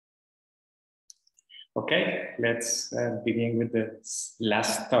Okay, let's begin with the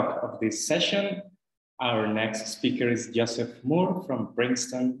last talk of this session. Our next speaker is Joseph Moore from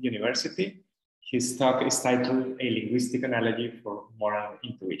Princeton University. His talk is titled A Linguistic Analogy for Moral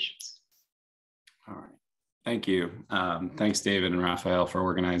Intuitions. All right. Thank you. Thanks, David and Raphael, for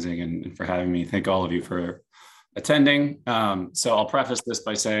organizing and for having me. Thank all of you for attending. So I'll preface this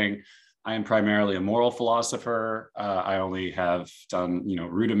by saying I am primarily a moral philosopher. I only have done,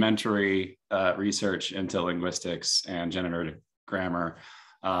 rudimentary research into linguistics and generative grammar.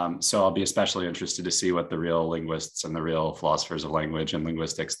 So I'll be especially interested to see what the real linguists and the real philosophers of language and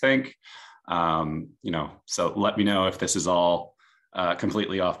linguistics think. So let me know if this is all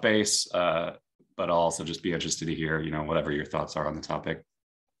completely off base, but I'll also just be interested to hear, whatever your thoughts are on the topic.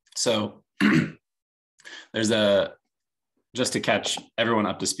 So there's just to catch everyone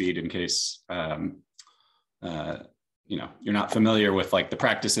up to speed in case, you're not familiar with like the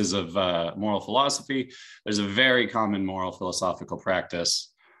practices of moral philosophy. There's a very common moral philosophical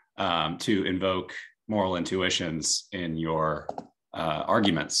practice to invoke moral intuitions in your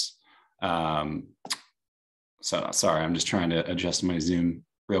arguments. So sorry, I'm just trying to adjust my Zoom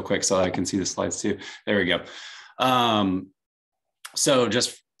real quick so I can see the slides too. There we go. So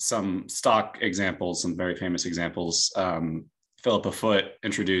just some stock examples, some very famous examples. Philippa Foot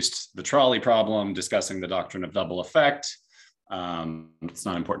introduced the trolley problem, discussing the doctrine of double effect. It's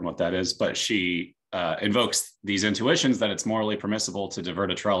not important what that is, but she invokes these intuitions that it's morally permissible to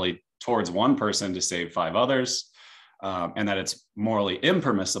divert a trolley towards one person to save 5 others, and that it's morally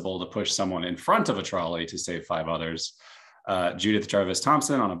impermissible to push someone in front of a trolley to save 5 others. Judith Jarvis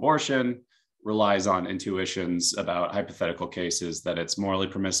Thompson on abortion relies on intuitions about hypothetical cases that it's morally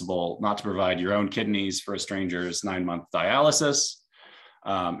permissible not to provide your own kidneys for a stranger's 9-month dialysis,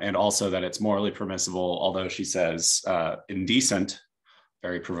 and also that it's morally permissible, although she says indecent,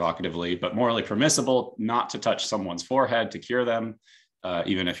 very provocatively, but morally permissible not to touch someone's forehead to cure them,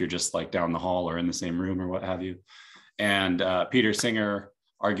 even if you're just like down the hall or in the same room or what have you. And Peter Singer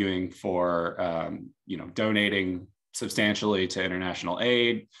arguing for donating substantially to international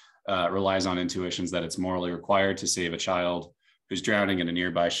aid, relies on intuitions that it's morally required to save a child who's drowning in a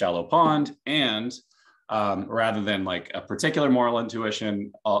nearby shallow pond, and rather than like a particular moral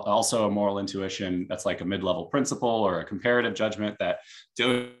intuition, also a moral intuition that's like a mid-level principle or a comparative judgment that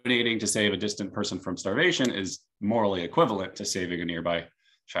donating to save a distant person from starvation is morally equivalent to saving a nearby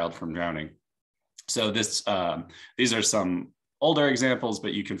child from drowning. So these are some older examples,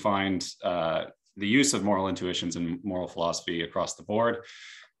 but you can find the use of moral intuitions in moral philosophy across the board.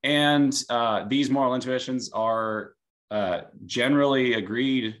 And these moral intuitions are generally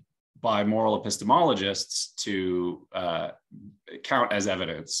agreed by moral epistemologists to count as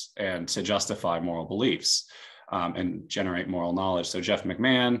evidence and to justify moral beliefs and generate moral knowledge. So Jeff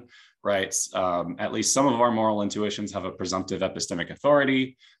McMahon writes, at least some of our moral intuitions have a presumptive epistemic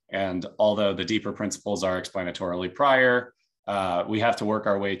authority. And although the deeper principles are explanatorily prior, we have to work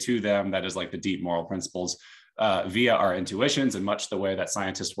our way to them. That is like the deep moral principles via our intuitions, in much the way that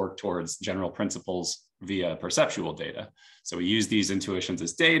scientists work towards general principles via perceptual data. So we use these intuitions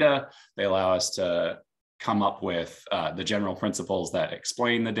as data. They allow us to come up with the general principles that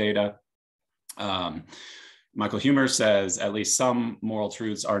explain the data. Michael Huemer says at least some moral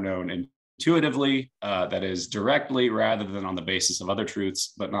truths are known intuitively, that is directly rather than on the basis of other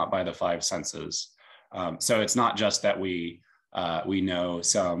truths, but not by the 5 senses. So it's not just that we know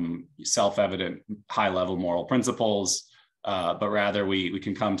some self-evident high-level moral principles, but rather we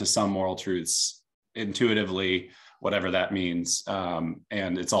can come to some moral truths intuitively, whatever that means,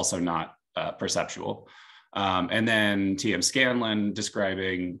 and it's also not perceptual. And then T.M. Scanlon,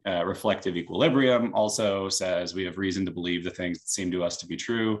 describing reflective equilibrium, also says we have reason to believe the things that seem to us to be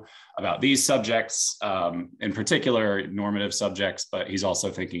true about these subjects, in particular normative subjects, but he's also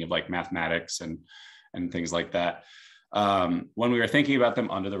thinking of like mathematics and things like that. When we are thinking about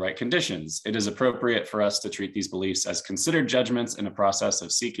them under the right conditions, it is appropriate for us to treat these beliefs as considered judgments in a process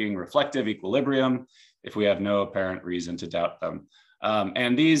of seeking reflective equilibrium if we have no apparent reason to doubt them.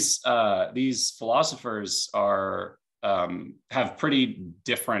 And these philosophers have pretty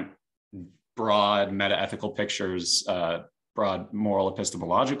different broad meta-ethical pictures, broad moral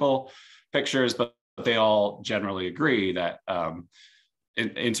epistemological pictures, but they all generally agree that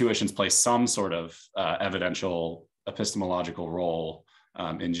intuitions play some sort of evidential epistemological role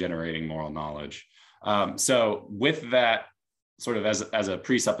in generating moral knowledge. So with that sort of as a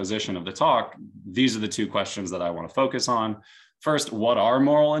presupposition of the talk, these are the 2 questions that I want to focus on. First, what are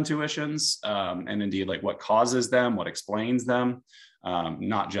moral intuitions? And indeed, like what causes them, what explains them?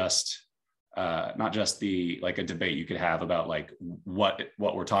 Not just not just the like a debate you could have about like what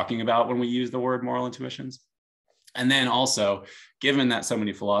we're talking about when we use the word moral intuitions. And then also, given that so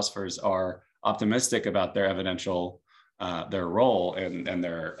many philosophers are optimistic about their evidential, their role and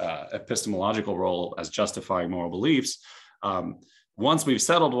their epistemological role as justifying moral beliefs, once we've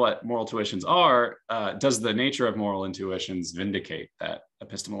settled what moral intuitions are, does the nature of moral intuitions vindicate that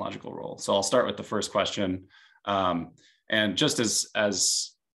epistemological role? So I'll start with the first question. And just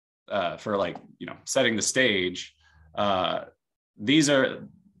as for like, setting the stage, I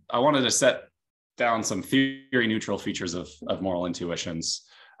wanted to set down some theory neutral features of moral intuitions,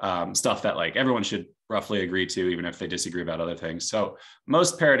 stuff that like everyone should roughly agree to, even if they disagree about other things. So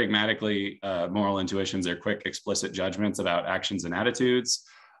most paradigmatically, moral intuitions are quick, explicit judgments about actions and attitudes,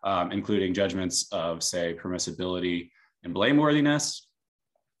 including judgments of, say, permissibility and blameworthiness.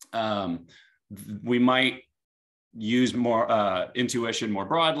 We might use more intuition more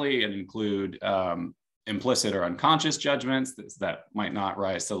broadly and include implicit or unconscious judgments that might not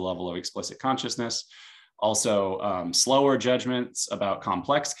rise to the level of explicit consciousness. Also, slower judgments about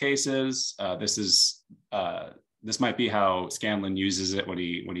complex cases. This might be how Scanlon uses it when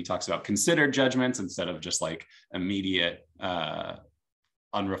he talks about considered judgments instead of just like immediate,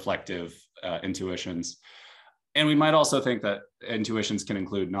 unreflective intuitions. And we might also think that intuitions can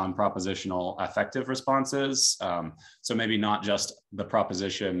include non-propositional affective responses. So maybe not just the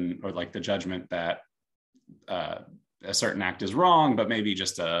proposition or like the judgment that a certain act is wrong, but maybe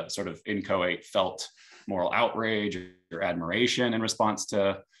just a sort of inchoate felt moral outrage or admiration in response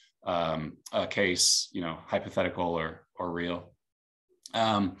to a case, hypothetical or real.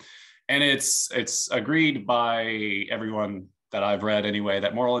 And it's agreed by everyone that I've read anyway,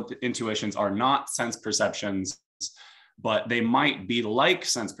 that moral intuitions are not sense perceptions, but they might be like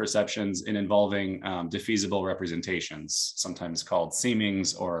sense perceptions in involving defeasible representations, sometimes called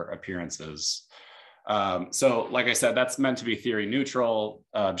seemings or appearances. So like I said, that's meant to be theory neutral,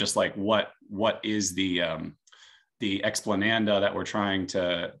 just like what is the explananda that we're trying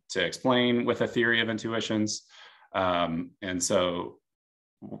to explain with a theory of intuitions. And so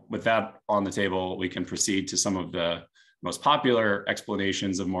with that on the table, we can proceed to some of the most popular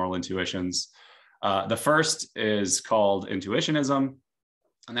explanations of moral intuitions. The first is called intuitionism,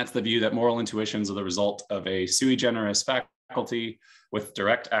 and that's the view that moral intuitions are the result of a sui generis faculty with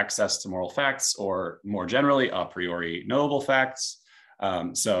direct access to moral facts, or more generally, a priori knowable facts.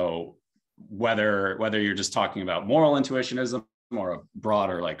 So whether you're just talking about moral intuitionism or a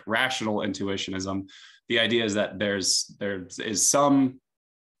broader like rational intuitionism, the idea is that there is some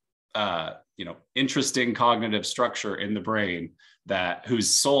interesting cognitive structure in the brain whose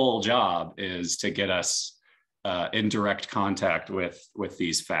sole job is to get us in direct contact with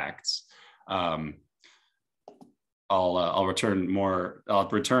these facts. I'll return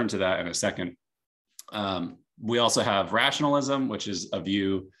to that in a second. We also have rationalism, which is a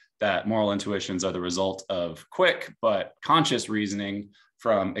view that moral intuitions are the result of quick but conscious reasoning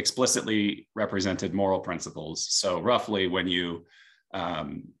from explicitly represented moral principles. So roughly, when you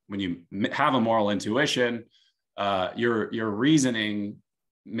have a moral intuition, you're reasoning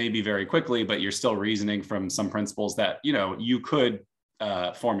maybe very quickly, but you're still reasoning from some principles that you could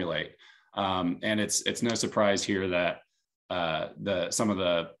formulate. And it's no surprise here that some of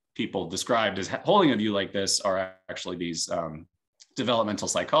the people described as holding a view like this are actually these developmental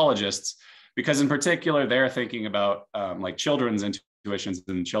psychologists, because in particular they're thinking about like children's intuitions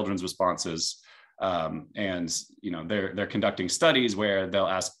and children's responses. And they're conducting studies where they'll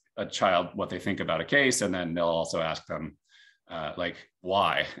ask a child what they think about a case, and then they'll also ask them like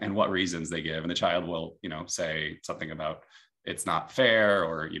why and what reasons they give, and the child will say something about it's not fair,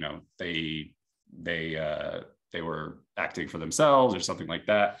 or they were acting for themselves or something like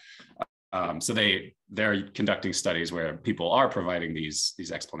that. So they're conducting studies where people are providing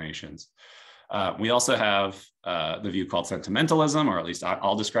these explanations. We also have the view called sentimentalism, or at least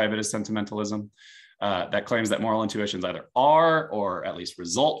I'll describe it as sentimentalism, that claims that moral intuitions either are or at least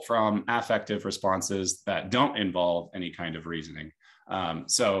result from affective responses that don't involve any kind of reasoning.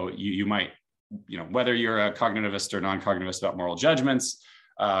 So you might, whether you're a cognitivist or non-cognitivist about moral judgments,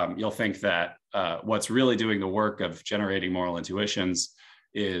 you'll think that what's really doing the work of generating moral intuitions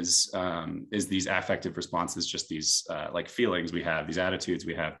is these affective responses, just these like feelings we have, these attitudes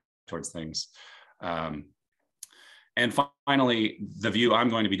we have towards things. And finally, the view I'm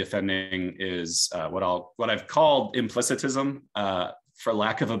going to be defending is what I've called implicitism, for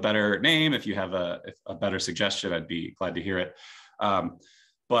lack of a better name. If you have a better suggestion, I'd be glad to hear it.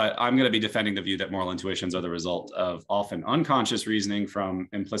 But I'm going to be defending the view that moral intuitions are the result of often unconscious reasoning from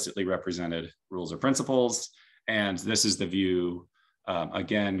implicitly represented rules or principles. And this is the view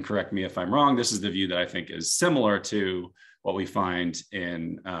Again, correct me if I'm wrong, this is the view that I think is similar to what we find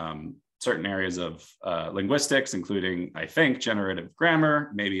in certain areas of linguistics, including, I think, generative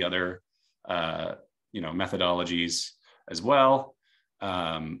grammar, maybe other methodologies as well.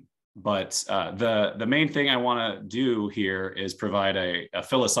 But the main thing I want to do here is provide a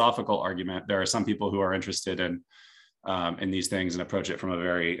philosophical argument. There are some people who are interested in these things and approach it from a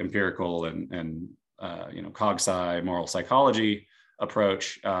very empirical and cog-sci moral psychology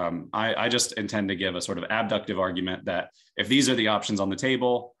approach. I just intend to give a sort of abductive argument that if these are the options on the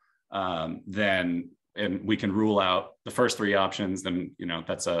table, then and we can rule out the first three options, then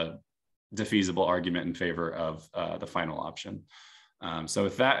that's a defeasible argument in favor of the final option. So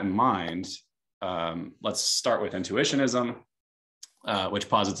with that in mind, let's start with intuitionism, which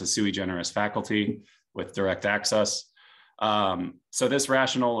posits a sui generis faculty with direct access. So this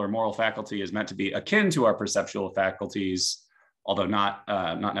rational or moral faculty is meant to be akin to our perceptual faculties, although not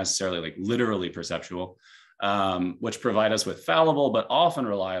necessarily like literally perceptual, which provide us with fallible but often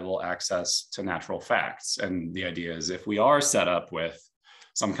reliable access to natural facts. And the idea is if we are set up with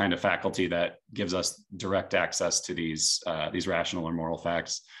some kind of faculty that gives us direct access to these rational or moral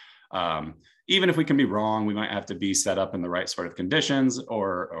facts, even if we can be wrong, we might have to be set up in the right sort of conditions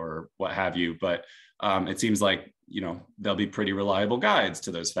or what have you. But it seems like they'll be pretty reliable guides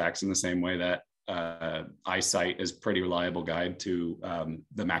to those facts in the same way that eyesight is pretty reliable guide to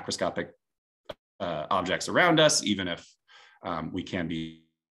the macroscopic objects around us, even if we can be.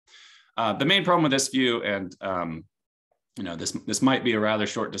 The main problem with this view, and this might be a rather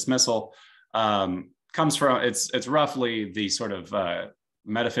short dismissal, comes from it's roughly the sort of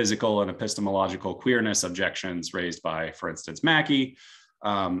metaphysical and epistemological queerness objections raised by, for instance, Mackey,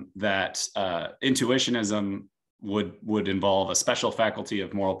 that intuitionism would involve a special faculty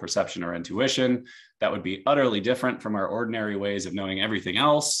of moral perception or intuition that would be utterly different from our ordinary ways of knowing everything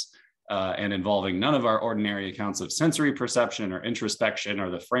else, and involving none of our ordinary accounts of sensory perception or introspection or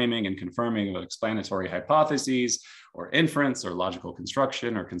the framing and confirming of explanatory hypotheses or inference or logical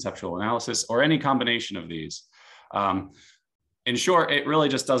construction or conceptual analysis or any combination of these. In short, it really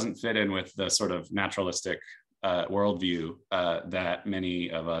just doesn't fit in with the sort of naturalistic worldview that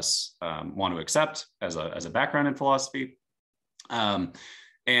many of us want to accept as a background in philosophy.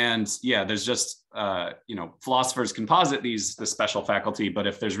 And yeah, there's just, philosophers can posit this special faculty, but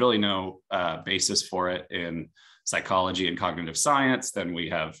if there's really no basis for it in psychology and cognitive science, then we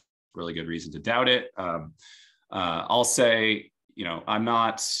have really good reason to doubt it. I'll say, I'm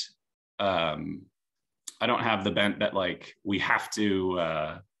not, I don't have the bent that we have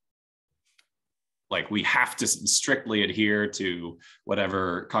to strictly adhere to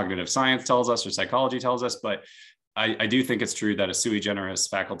whatever cognitive science tells us or psychology tells us, but I do think it's true that a sui generis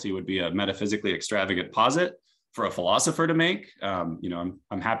faculty would be a metaphysically extravagant posit for a philosopher to make. I'm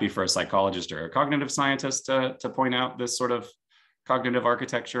happy for a psychologist or a cognitive scientist to point out this sort of cognitive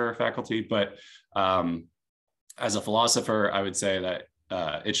architecture faculty, but as a philosopher, I would say that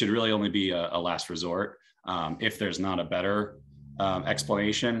it should really only be a last resort if there's not a better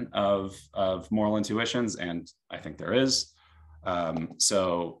explanation of moral intuitions, and I think there is.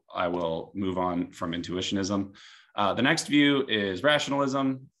 So I will move on from intuitionism. The next view is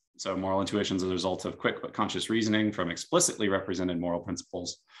rationalism. So moral intuitions are the result of quick but conscious reasoning from explicitly represented moral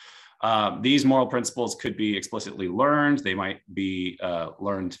principles. These moral principles could be explicitly learned. They might be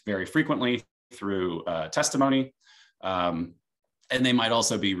learned very frequently through testimony. And they might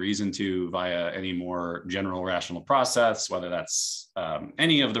also be reasoned to via any more general rational process, whether that's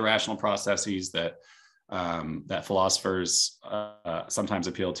any of the rational processes that philosophers sometimes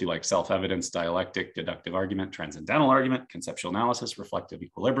appeal to, like self-evidence, dialectic, deductive argument, transcendental argument, conceptual analysis, reflective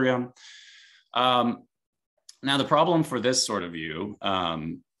equilibrium. Now, the problem for this sort of view,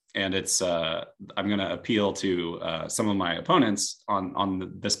 and it's I'm going to appeal to some of my opponents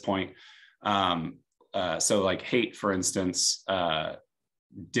on this point. So like Haidt, for instance,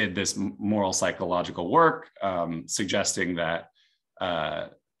 did this moral psychological work suggesting that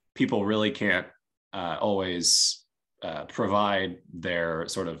people really can't always provide their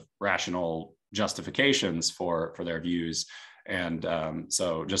sort of rational justifications for their views. And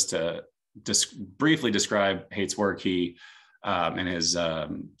so just to briefly describe Haidt's work, he and his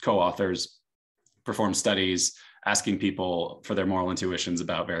co-authors performed studies asking people for their moral intuitions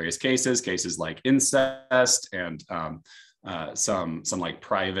about various cases like incest and some like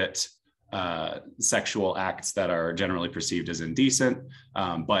private sexual acts that are generally perceived as indecent,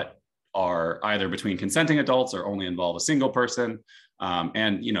 but are either between consenting adults or only involve a single person.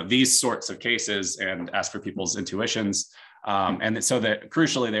 And these sorts of cases, and ask for people's intuitions. And so that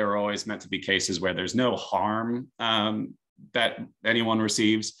crucially, they were always meant to be cases where there's no harm that anyone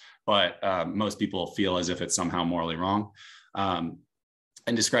receives, but most people feel as if it's somehow morally wrong.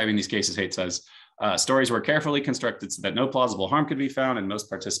 In describing these cases, Haidt says, stories were carefully constructed so that no plausible harm could be found, and most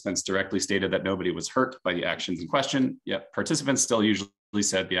participants directly stated that nobody was hurt by the actions in question, yet participants still usually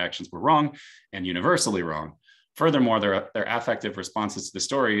said the actions were wrong and universally wrong. Furthermore, their affective responses to the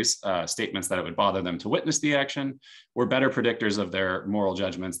stories, statements that it would bother them to witness the action, were better predictors of their moral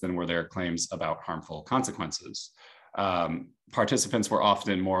judgments than were their claims about harmful consequences. Participants were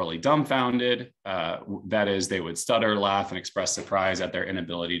often morally dumbfounded. That is, they would stutter, laugh, and express surprise at their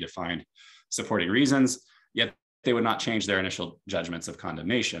inability to find supporting reasons, yet they would not change their initial judgments of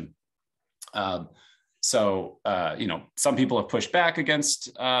condemnation. So, some people have pushed back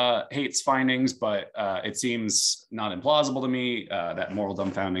against Haidt's findings, but it seems not implausible to me that moral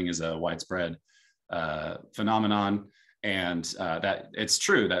dumbfounding is a widespread phenomenon, and that it's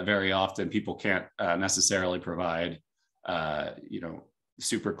true that very often people can't necessarily provide,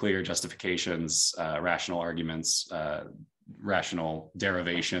 super clear justifications, rational arguments, rational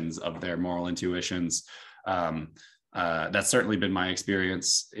derivations of their moral intuitions. That's certainly been my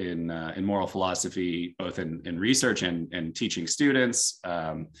experience in moral philosophy, both in research and teaching students.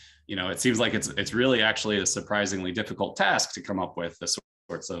 It seems like it's really actually a surprisingly difficult task to come up with the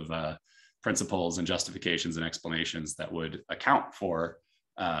sorts of principles and justifications and explanations that would account for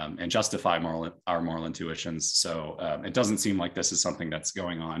and justify our moral intuitions. So it doesn't seem like this is something that's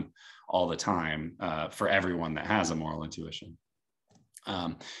going on all the time for everyone that has a moral intuition.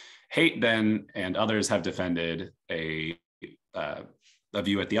 Haidt then and others have defended a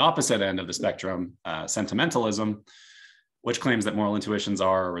view at the opposite end of the spectrum, sentimentalism, which claims that moral intuitions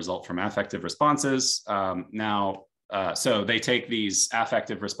are a result from affective responses. So they take these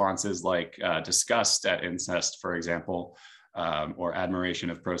affective responses like disgust at incest, for example, or admiration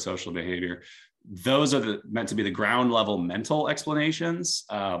of pro-social behavior. Those are meant to be the ground level mental explanations,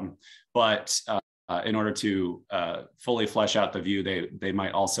 but in order to fully flesh out the view, they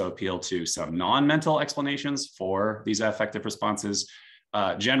might also appeal to some non-mental explanations for these affective responses.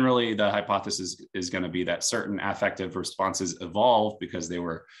 Generally, the hypothesis is going to be that certain affective responses evolved because they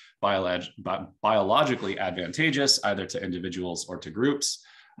were biologically advantageous either to individuals or to groups.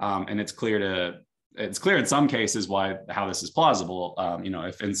 And it's clear in some cases how this is plausible.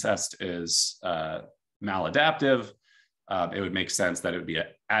 If incest is maladaptive, it would make sense that it would be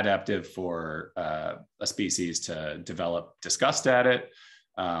adaptive for a species to develop disgust at it.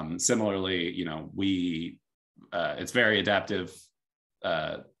 Similarly, it's very adaptive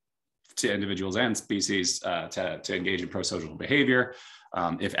to individuals and species to engage in pro-social behavior.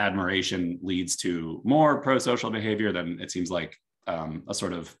 If admiration leads to more pro-social behavior, then it seems like a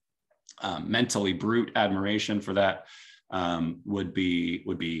sort of mentally brute admiration for that would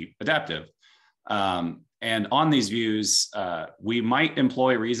be adaptive. And on these views, we might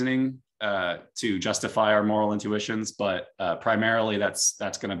employ reasoning to justify our moral intuitions, but primarily that's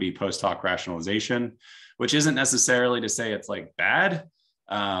going to be post hoc rationalization, which isn't necessarily to say it's like bad.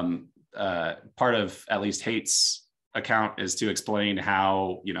 Part of at least Haidt's account is to explain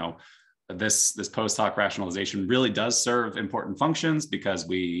how this post hoc rationalization really does serve important functions, because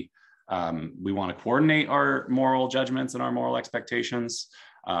we want to coordinate our moral judgments and our moral expectations,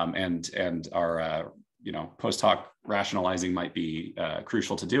 and our post hoc rationalizing might be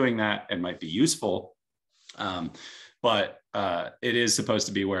crucial to doing that and might be useful. But it is supposed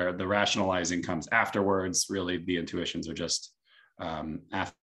to be where the rationalizing comes afterwards. Really, the intuitions are just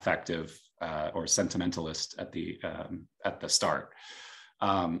affective or sentimentalist at the start.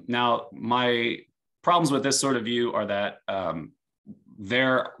 Now, my problems with this sort of view are that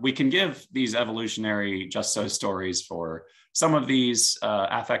we can give these evolutionary just so stories for some of these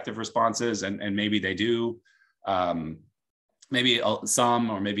affective responses, and maybe they do. Maybe some,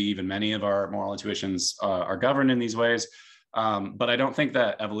 or maybe even many of our moral intuitions are governed in these ways. But I don't think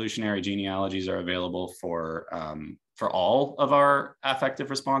that evolutionary genealogies are available for all of our affective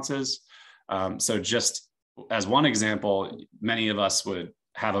responses. So just as one example, many of us would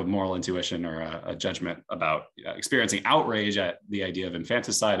have a moral intuition or a judgment about experiencing outrage at the idea of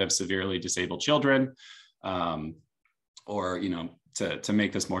infanticide of severely disabled children. Or, to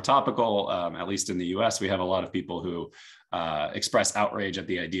make this more topical, at least in the US, we have a lot of people who express outrage at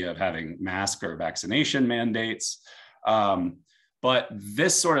the idea of having mask or vaccination mandates. But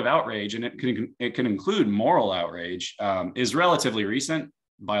this sort of outrage, and it can include moral outrage, is relatively recent,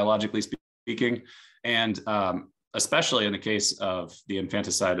 biologically speaking, and especially in the case of the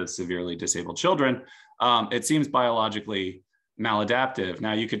infanticide of severely disabled children, it seems biologically maladaptive.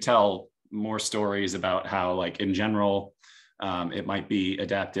 Now, you could tell more stories about how, like, in general, It might be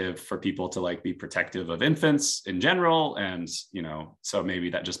adaptive for people to like be protective of infants in general. And, so maybe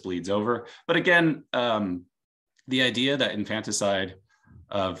that just bleeds over. But again, the idea that infanticide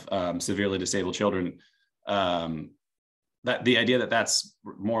of severely disabled children, that the idea that that's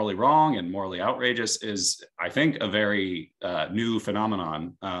morally wrong and morally outrageous is, I think, a very new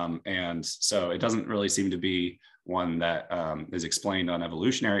phenomenon. And so it doesn't really seem to be one that is explained on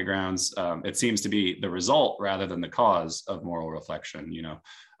evolutionary grounds. It seems to be the result rather than the cause of moral reflection.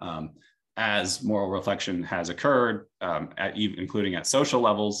 As moral reflection has occurred, including at social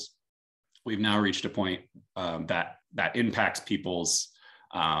levels, we've now reached a point that impacts people's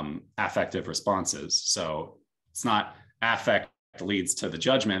affective responses. So it's not affect leads to the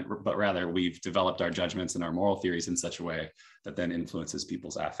judgment, but rather we've developed our judgments and our moral theories in such a way that then influences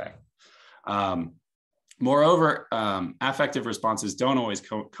people's affect. Moreover, affective responses don't always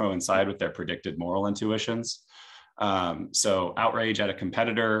coincide with their predicted moral intuitions. So outrage at a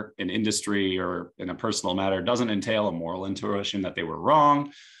competitor in industry or in a personal matter doesn't entail a moral intuition that they were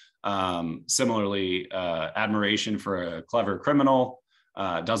wrong. Similarly, admiration for a clever criminal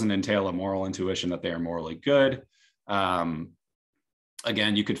doesn't entail a moral intuition that they are morally good.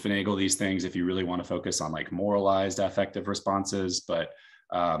 Again, you could finagle these things if you really want to focus on like moralized affective responses, but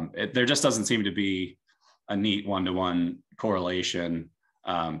there just doesn't seem to be a neat one-to-one correlation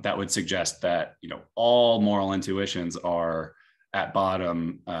that would suggest that all moral intuitions are at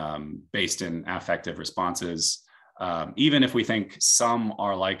bottom based in affective responses. Even if we think some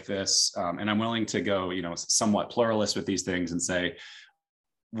are like this, and I'm willing to go somewhat pluralist with these things and say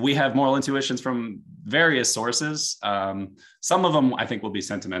we have moral intuitions from various sources. Some of them I think will be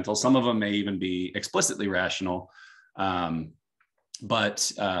sentimental. Some of them may even be explicitly rational.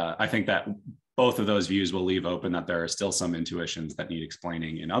 But I think that both of those views will leave open that there are still some intuitions that need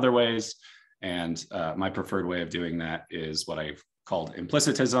explaining in other ways. And my preferred way of doing that is what I've called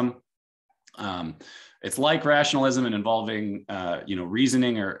implicitism. It's like rationalism and involving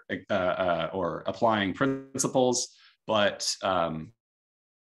reasoning or applying principles, but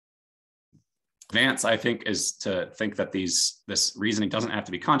advance, I think, is to think that this reasoning doesn't have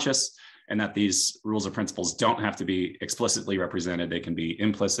to be conscious and that these rules or principles don't have to be explicitly represented. They can be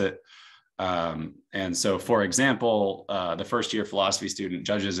implicit. And so, for example, the first-year philosophy student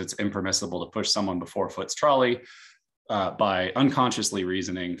judges it's impermissible to push someone before foot's trolley by unconsciously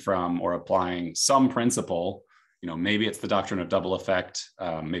reasoning from or applying some principle. Maybe it's the doctrine of double effect.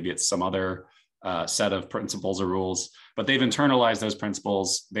 Maybe it's some other set of principles or rules, but they've internalized those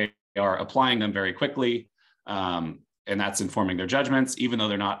principles. They are applying them very quickly, and that's informing their judgments, even though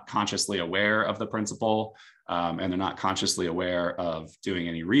they're not consciously aware of the principle, and they're not consciously aware of doing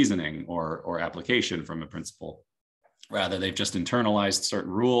any reasoning or application from a principle. Rather, they've just internalized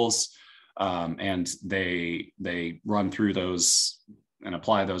certain rules, and they run through those and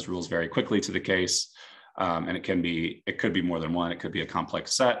apply those rules very quickly to the case. And it could be more than one. It could be a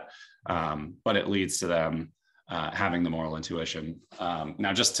complex set, but it leads to them having the moral intuition.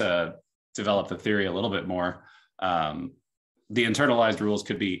 Now, just to develop the theory a little bit more, the internalized rules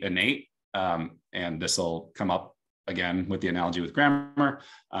could be innate, and this will come up again with the analogy with grammar.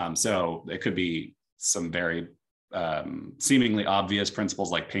 So it could be some very seemingly obvious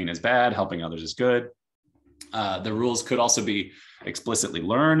principles like pain is bad, helping others is good. The rules could also be explicitly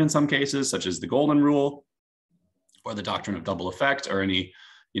learned in some cases, such as the golden rule or the doctrine of double effect, or any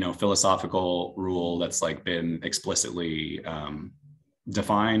philosophical rule that's like been explicitly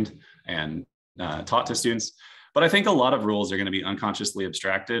defined and taught to students. But I think a lot of rules are going to be unconsciously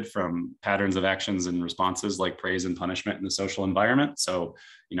abstracted from patterns of actions and responses like praise and punishment in the social environment. So,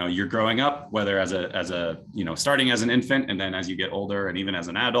 you're growing up, whether as a starting as an infant and then as you get older and even as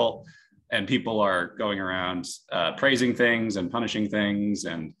an adult, and people are going around praising things and punishing things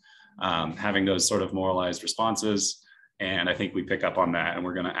and having those sort of moralized responses. And I think we pick up on that, and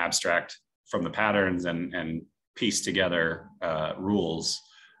we're going to abstract from the patterns and piece together rules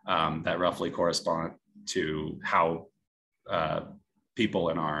that roughly correspond to how people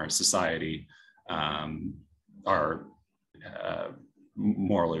in our society are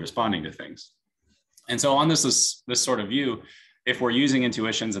morally responding to things. And so on this sort of view, if we're using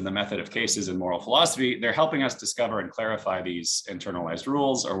intuitions in the method of cases in moral philosophy, they're helping us discover and clarify these internalized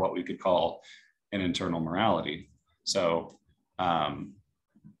rules, or what we could call an internal morality. So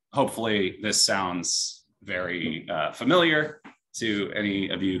hopefully this sounds very familiar to any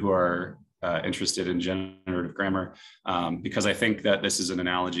of you who are interested in generative grammar, because I think that this is an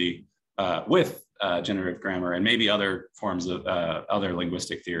analogy with generative grammar and maybe other forms of other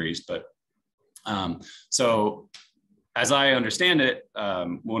linguistic theories. But so as I understand it,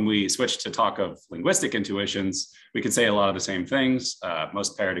 when we switch to talk of linguistic intuitions, we could say a lot of the same things.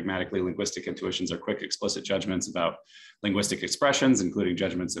 Most paradigmatically, linguistic intuitions are quick, explicit judgments about linguistic expressions, including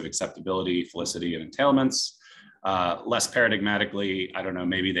judgments of acceptability, felicity, and entailments. Less paradigmatically, I don't know,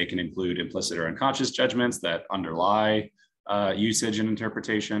 maybe they can include implicit or unconscious judgments that underlie usage and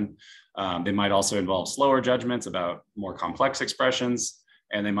interpretation. They might also involve slower judgments about more complex expressions.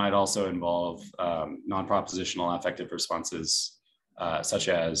 And they might also involve non-propositional affective responses, such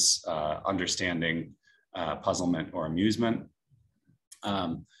as understanding, puzzlement, or amusement.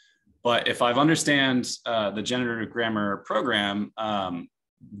 But if I understand the generative grammar program,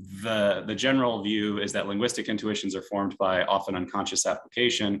 the general view is that linguistic intuitions are formed by often unconscious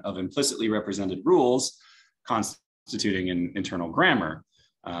application of implicitly represented rules constituting an internal grammar.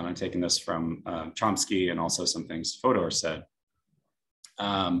 I'm taking this from Chomsky and also some things Fodor said.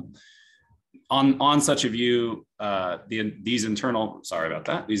 On such a view, these internal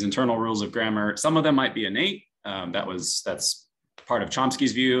rules of grammar, some of them might be innate. That's part of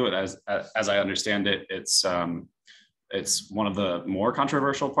Chomsky's view. As I understand it, it's one of the more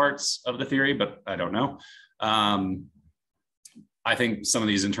controversial parts of the theory, but I don't know. I think some of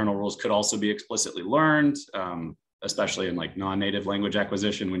these internal rules could also be explicitly learned, especially in like non-native language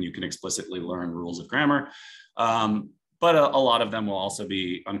acquisition, when you can explicitly learn rules of grammar. But a lot of them will also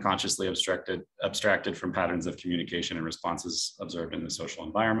be unconsciously abstracted from patterns of communication and responses observed in the social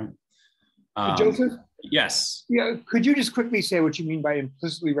environment. Joseph? Yes. Yeah, could you just quickly say what you mean by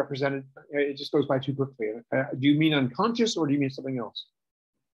implicitly represented? It just goes by too quickly. Do you mean unconscious or do you mean something else?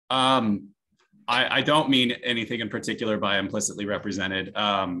 I don't mean anything in particular by implicitly represented.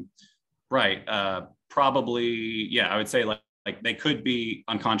 Right. Probably, yeah, I would say like they could be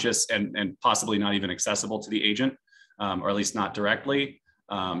unconscious and possibly not even accessible to the agent. Or at least not directly.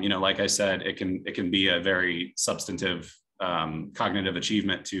 Like I said, it can be a very substantive cognitive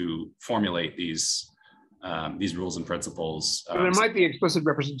achievement to formulate these rules and principles. And there might be explicit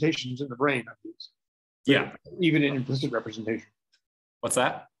representations in the brain of these. Yeah. Even in implicit representation. What's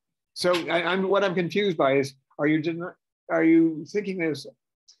that? So what I'm confused by is, are you thinking there's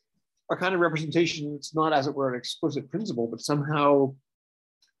a kind of representation that's not, as it were, an explicit principle, but somehow,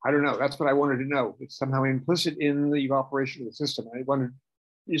 I don't know. That's what I wanted to know. It's somehow implicit in the operation of the system. I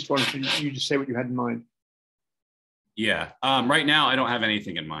just wanted you to say what you had in mind. Yeah. Right now, I don't have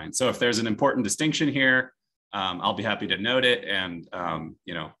anything in mind. So if there's an important distinction here, I'll be happy to note it and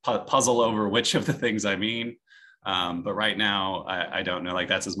puzzle over which of the things I mean. But right now, I don't know. Like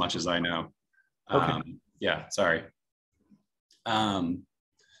that's as much as I know. Okay. Yeah. Sorry.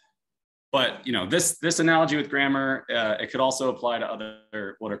 But this analogy with grammar, it could also apply to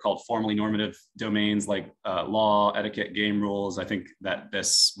other what are called formally normative domains like law, etiquette, game rules. I think that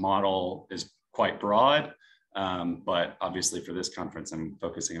this model is quite broad, but obviously for this conference, I'm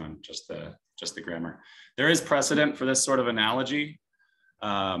focusing on just the grammar. There is precedent for this sort of analogy.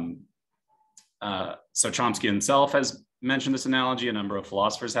 So Chomsky himself has mentioned this analogy. A number of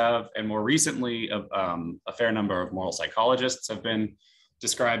philosophers have, and more recently, a fair number of moral psychologists have been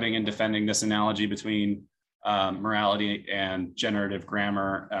describing and defending this analogy between morality and generative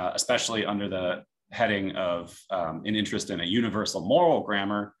grammar, especially under the heading of an interest in a universal moral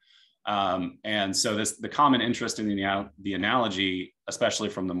grammar. And so the common interest in the analogy, especially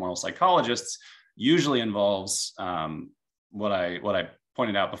from the moral psychologists, usually involves what I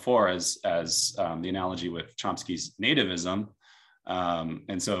pointed out before as the analogy with Chomsky's nativism.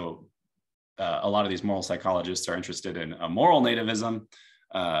 And so a lot of these moral psychologists are interested in a moral nativism,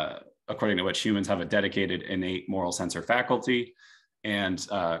 according to which humans have a dedicated innate moral sense or faculty, and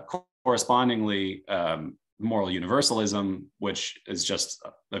correspondingly moral universalism, which is just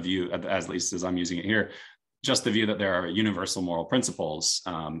a view, at least as I'm using it here, just the view that there are universal moral principles,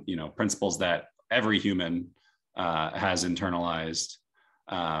 principles that every human has internalized,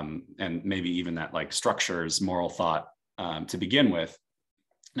 and maybe even that like structures moral thought to begin with.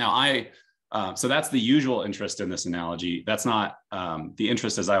 Now, so that's the usual interest in this analogy. That's not the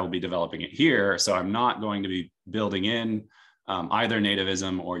interest as I will be developing it here. So I'm not going to be building in either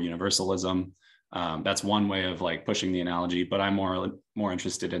nativism or universalism. That's one way of like pushing the analogy, but I'm more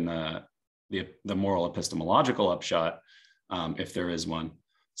interested in the moral epistemological upshot, if there is one.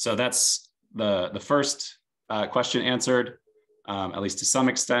 So that's the first question answered, at least to some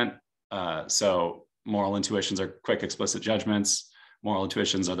extent. So moral intuitions are quick, explicit judgments. Moral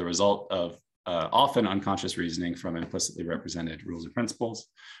intuitions are the result of often unconscious reasoning from implicitly represented rules and principles.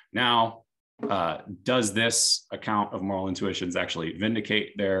 Now, does this account of moral intuitions actually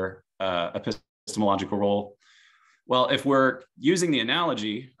vindicate their epistemological role? Well, if we're using the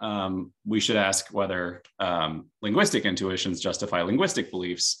analogy, we should ask whether linguistic intuitions justify linguistic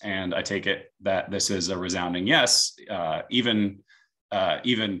beliefs. And I take it that this is a resounding yes. Even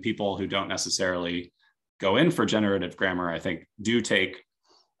people who don't necessarily go in for generative grammar, I think, do take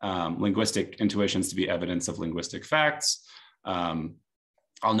linguistic intuitions to be evidence of linguistic facts. I'll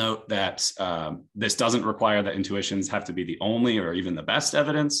note that this doesn't require that intuitions have to be the only or even the best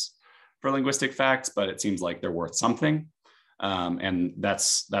evidence for linguistic facts, but it seems like they're worth something. And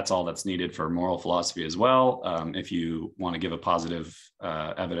that's all that's needed for moral philosophy as well. If you want to give a positive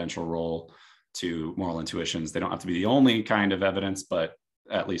evidential role to moral intuitions, they don't have to be the only kind of evidence, but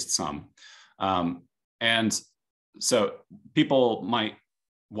at least some. And so people might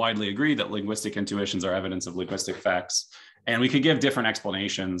widely agree that linguistic intuitions are evidence of linguistic facts. And we could give different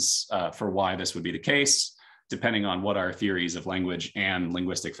explanations for why this would be the case, depending on what our theories of language and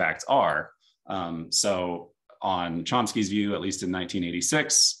linguistic facts are. So on Chomsky's view, at least in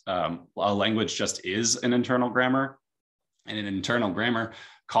 1986, a language just is an internal grammar, and an internal grammar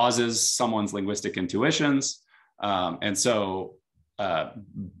causes someone's linguistic intuitions. And so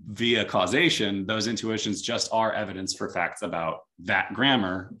via causation, those intuitions just are evidence for facts about that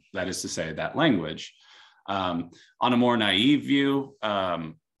grammar, that is to say, that language. On a more naive view,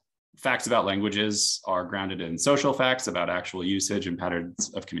 facts about languages are grounded in social facts about actual usage and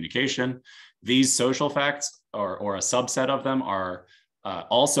patterns of communication. These social facts, or a subset of them, are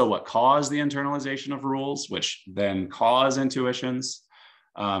also what cause the internalization of rules, which then cause intuitions.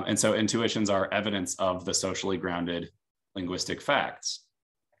 And so intuitions are evidence of the socially grounded linguistic facts.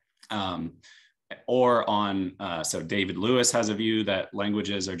 So David Lewis has a view that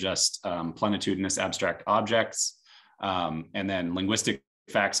languages are just plenitudinous abstract objects. And then linguistic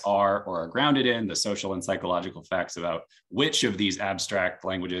facts are or are grounded in the social and psychological facts about which of these abstract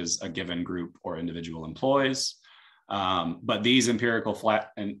languages a given group or individual employs. But these empirical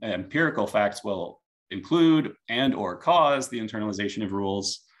facts will include and or cause the internalization of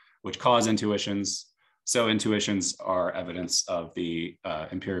rules, which cause intuitions. So intuitions are evidence of the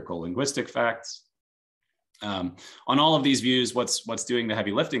empirical linguistic facts. On all of these views, what's doing the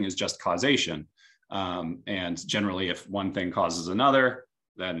heavy lifting is just causation. And generally, if one thing causes another,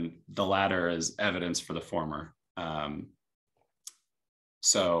 then the latter is evidence for the former.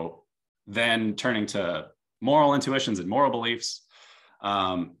 So then turning to moral intuitions and moral beliefs,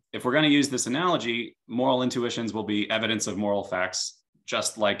 if we're going to use this analogy, moral intuitions will be evidence of moral facts,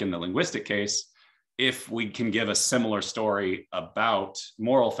 just like in the linguistic case, if we can give a similar story about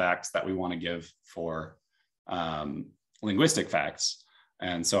moral facts that we want to give for linguistic facts.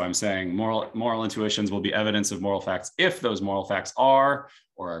 And so I'm saying moral intuitions will be evidence of moral facts if those moral facts are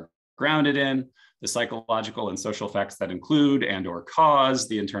or are grounded in the psychological and social facts that include and or cause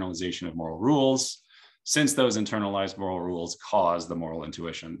the internalization of moral rules, since those internalized moral rules cause the moral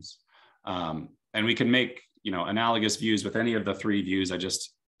intuitions. And we can make analogous views with any of the three views I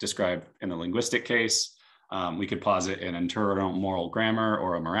just described in the linguistic case. We could posit an internal moral grammar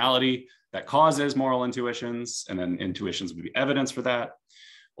or a morality that causes moral intuitions, and then intuitions would be evidence for that.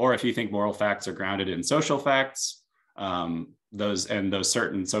 Or if you think moral facts are grounded in social facts, those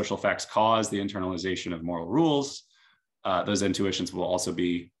certain social facts cause the internalization of moral rules, those intuitions will also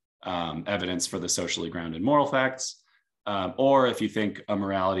be evidence for the socially grounded moral facts. Or if you think a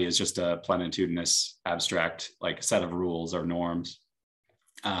morality is just a plenitudinous abstract like set of rules or norms,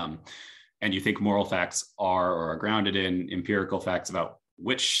 and you think moral facts are or are grounded in empirical facts about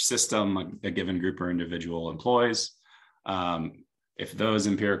which system a given group or individual employs, if those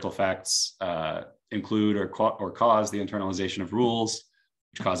empirical facts include or cause the internalization of rules,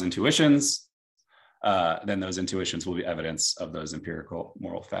 which cause intuitions, then those intuitions will be evidence of those empirical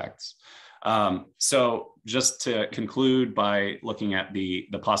moral facts. So just to conclude by looking at the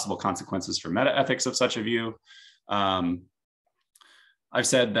possible consequences for metaethics of such a view, I've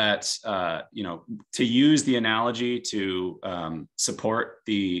said that to use the analogy to support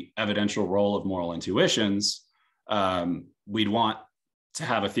the evidential role of moral intuitions, we'd want to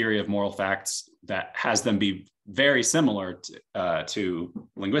have a theory of moral facts that has them be very similar to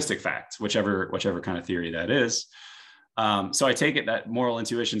linguistic facts, whichever kind of theory that is. So I take it that moral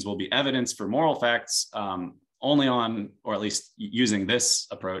intuitions will be evidence for moral facts only on, or at least using this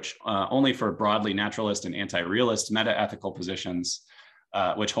approach, only for broadly naturalist and anti-realist metaethical positions,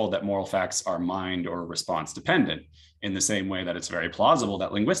 which hold that moral facts are mind or response dependent, in the same way that it's very plausible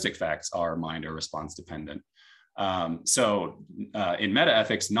that linguistic facts are mind or response dependent. So in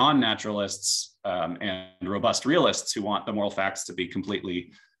metaethics, non-naturalists and robust realists who want the moral facts to be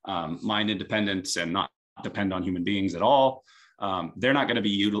completely mind independent and not depend on human beings at all, they're not going to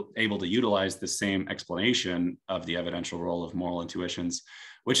be able to utilize the same explanation of the evidential role of moral intuitions,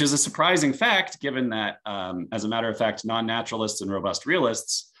 which is a surprising fact, given that, as a matter of fact, non-naturalists and robust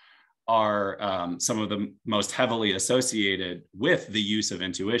realists are some of the most heavily associated with the use of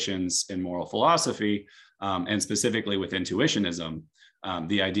intuitions in moral philosophy, and specifically with intuitionism.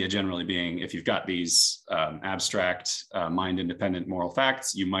 The idea generally being, if you've got these abstract, mind-independent moral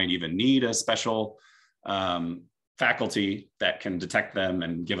facts, you might even need a special faculty that can detect them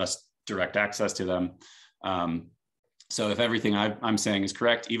and give us direct access to them. So if everything I'm saying is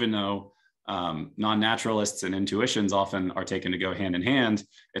correct, even though non-naturalists and intuitions often are taken to go hand in hand,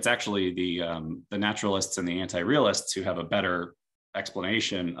 it's actually the naturalists and the anti-realists who have a better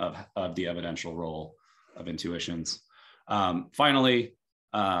explanation of the evidential role of intuitions. Finally,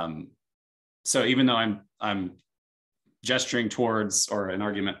 so even though I'm gesturing towards, or an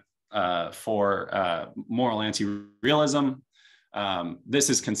argument for moral anti-realism, this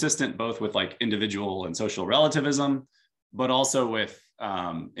is consistent both with like individual and social relativism, but also with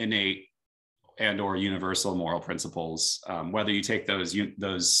innate and or universal moral principles. Whether you take those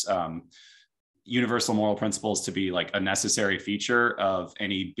universal moral principles to be like a necessary feature of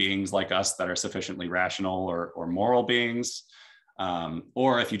any beings like us that are sufficiently rational or moral beings,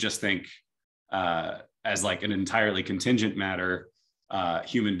 or if you just think as like an entirely contingent matter,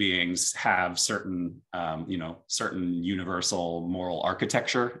 human beings have certain, certain universal moral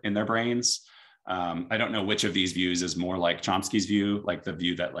architecture in their brains. I don't know which of these views is more like Chomsky's view, like the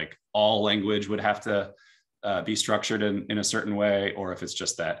view that like all language would have to be structured in a certain way, or if it's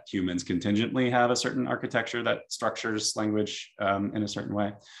just that humans contingently have a certain architecture that structures language in a certain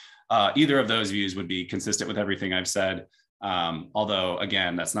way. Either of those views would be consistent with everything I've said. Although,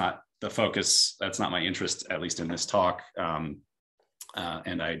 again, that's not the focus, that's not my interest, at least in this talk.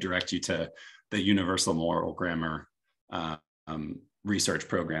 And I direct you to the Universal Moral Grammar research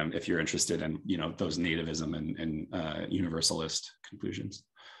program if you're interested in, those nativism and universalist conclusions.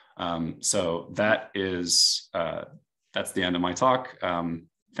 So that's the end of my talk.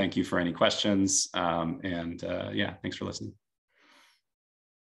 Thank you for any questions. Yeah, thanks for listening.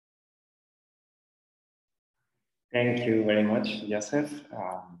 Thank you very much, Joseph.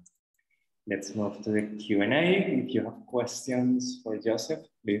 Let's move to the Q&A. If you have questions for Joseph,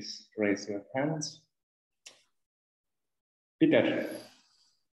 please raise your hands. Peter.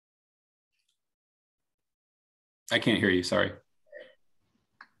 I can't hear you, sorry.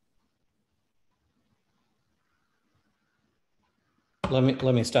 Let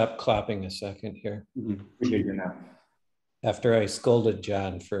me stop clapping a second here. We hear you now. After I scolded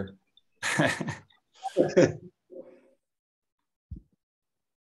John for...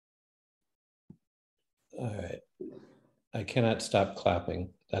 All right. I cannot stop clapping.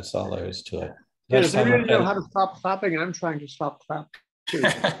 That's all there is to it. Yeah, does anyone know how to stop clapping? I'm trying to stop clapping too.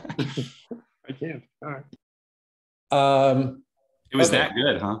 I can't. All right. It was that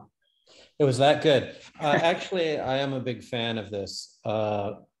good, huh? It was that good. Actually, I am a big fan of this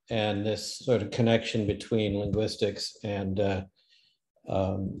and this sort of connection between linguistics and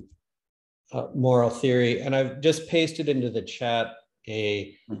moral theory. And I've just pasted into the chat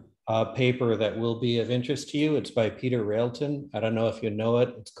a paper that will be of interest to you. It's by Peter Railton. I don't know if you know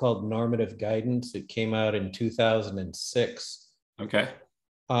it. It's called Normative Guidance. It came out in 2006. Okay.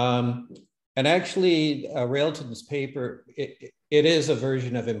 And actually, Railton's paper, it is a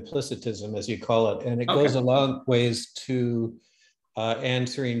version of implicitism, as you call it, and it goes a long ways to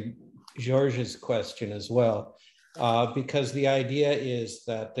answering George's question as well, because the idea is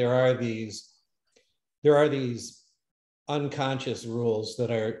that there are these unconscious rules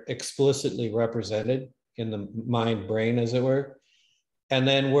that are explicitly represented in the mind brain, as it were. And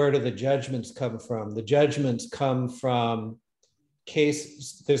then where do the judgments come from? The judgments come from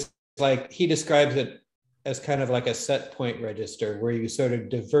cases. There's like, he describes it as kind of like a set point register where you sort of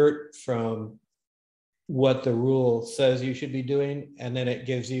divert from what the rule says you should be doing, and then it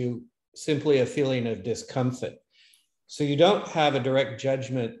gives you simply a feeling of discomfort. So you don't have a direct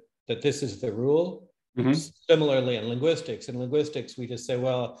judgment that this is the rule. Mm-hmm. Similarly, in linguistics, we just say,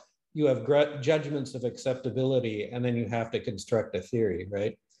 well, you have judgments of acceptability, and then you have to construct a theory,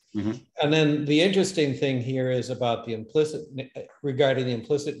 right? Mm-hmm. And then the interesting thing here is about regarding the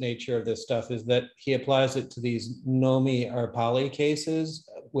implicit nature of this stuff, is that he applies it to these Nomi Arpali cases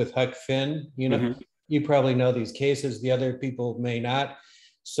with Huck Finn. Mm-hmm. You probably know these cases, the other people may not.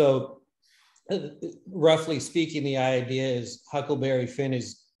 So roughly speaking, the idea is Huckleberry Finn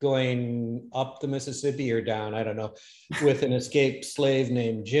is going up the Mississippi or down, I don't know, with an escaped slave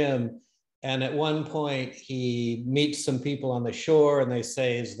named Jim. And at one point he meets some people on the shore and they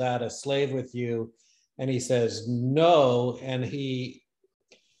say, is that a slave with you? And he says no, and he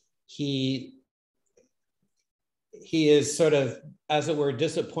is sort of, as it were,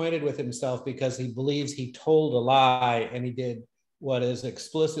 disappointed with himself because he believes he told a lie and he did what is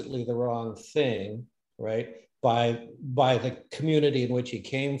explicitly the wrong thing, right? By the community in which he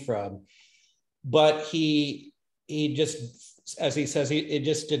came from. But he just, as he says, it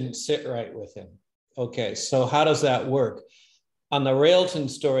just didn't sit right with him. Okay, so how does that work? On the Railton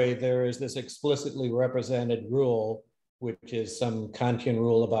story, there is this explicitly represented rule, which is some Kantian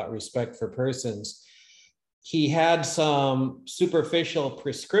rule about respect for persons. He had some superficial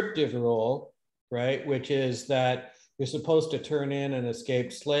prescriptive rule, right, which is that you're supposed to turn in an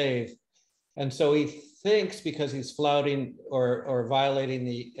escaped slave. And so he thinks, because he's flouting or violating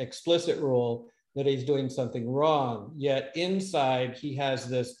the explicit rule, that he's doing something wrong. Yet inside, he has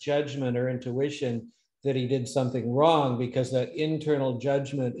this judgment or intuition that he did something wrong, because that internal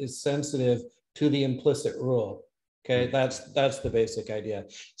judgment is sensitive to the implicit rule. Okay, that's the basic idea.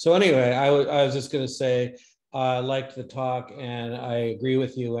 So anyway, I was just going to say, I liked the talk and I agree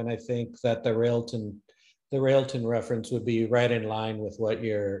with you. And I think that the Railton reference would be right in line with what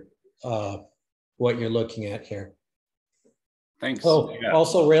you're looking at here. Thanks. Oh, yeah.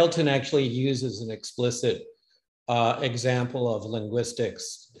 Also Railton actually uses an explicit example of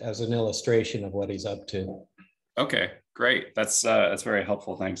linguistics as an illustration of what he's up to. Okay, great. That's very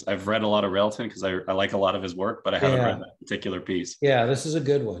helpful. Thanks. I've read a lot of Railton because I like a lot of his work, but I haven't read that particular piece. Yeah, this is a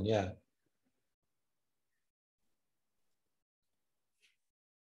good one. Yeah.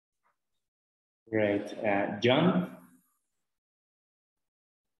 Great. John?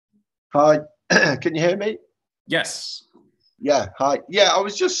 Hi, can you hear me? Yes. Yeah, hi. Yeah, I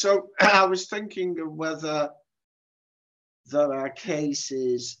was thinking of whether there are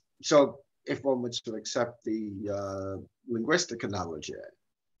cases, so if one were to accept the linguistic analogy,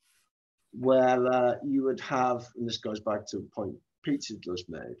 where you would have, and this goes back to a point Peter just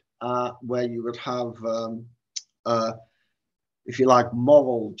made, where you would have, if you like,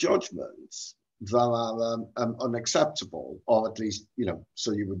 moral judgments that are unacceptable, or at least,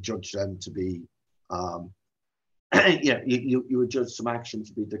 so you would judge them to be, you would judge some action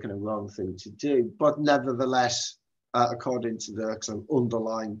to be the kind of wrong thing to do, but nevertheless, according to the kind of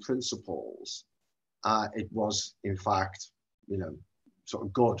underlying principles, it was in fact, sort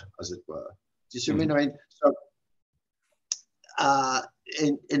of good, as it were. Do you see what I mean? So,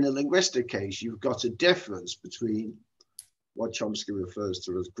 in a linguistic case, you've got a difference between what Chomsky refers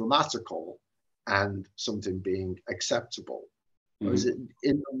to as grammatical and something being acceptable. Or is it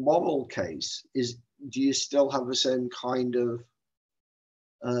in the moral case? Do you still have the same kind of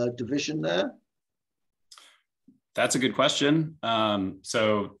division there? That's a good question.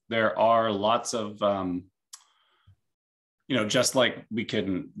 So there are lots of, just like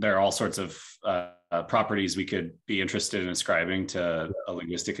there are all sorts of properties we could be interested in ascribing to a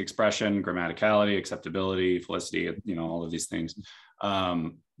linguistic expression: grammaticality, acceptability, felicity, all of these things.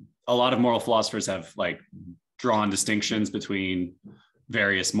 A lot of moral philosophers have drawn distinctions between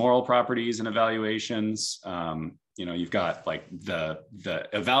various moral properties and evaluations. You've got the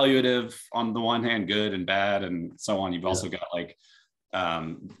evaluative on the one hand, good and bad and so on. You've also got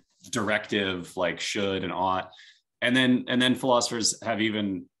directive, should and ought. And then philosophers have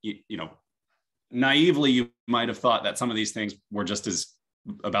even, naively, you might have thought that some of these things were just as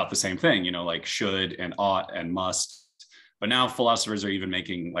about the same thing, like should and ought and must. But now philosophers are even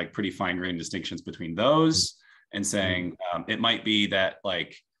making pretty fine-grained distinctions between those and saying it might be that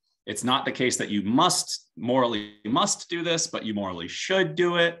it's not the case that you morally must do this, but you morally should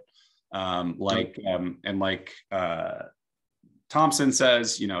do it. Thompson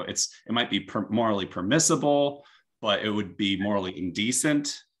says, it might be morally permissible, but it would be morally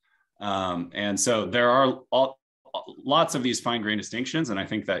indecent. And so there are lots of these fine-grained distinctions, and I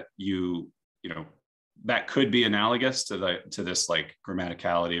think that that could be analogous to this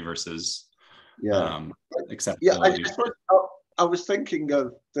grammaticality versus acceptability. I was thinking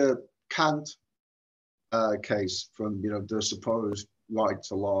of the Kant case from the supposed right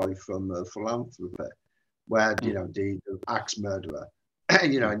to lie from philanthropy, where the axe murderer,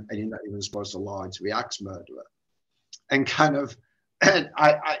 and you're not even supposed to lie to the axe murderer, and kind of, and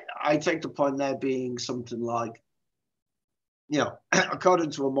I take the point there being something like,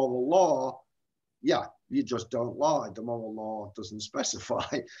 according to a moral law, you just don't lie. The moral law doesn't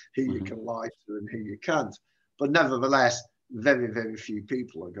specify who you can lie to and who you can't. But nevertheless, very, very few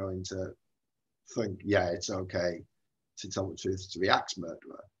people are going to think, it's okay to tell the truth to the axe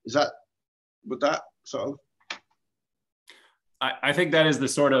murderer. Would that sort of? I think that is the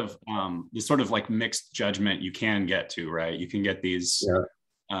sort of mixed judgment you can get to, right? You can get these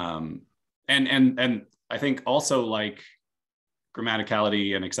And I think also like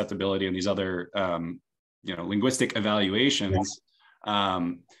grammaticality and acceptability and these other linguistic evaluations,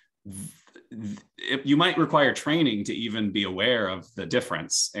 you might require training to even be aware of the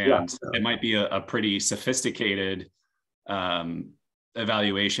difference, and it might be a pretty sophisticated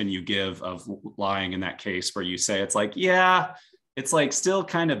evaluation you give of lying in that case, where you say it's like, yeah, it's like still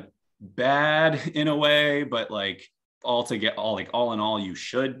kind of bad in a way, but like all in all you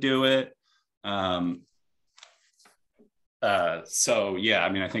should do it. So yeah, I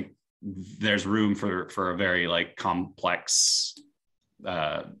mean, I think there's room for a very like complex,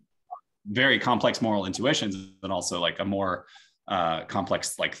 very complex moral intuitions, and also like a more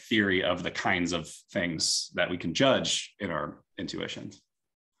complex like theory of the kinds of things that we can judge in our intuitions.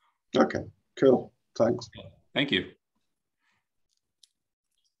 Okay, cool. Thanks. Thank you.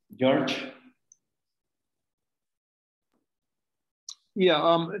 George?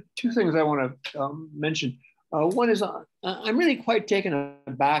 Yeah, two things I want to mention. One is I'm really quite taken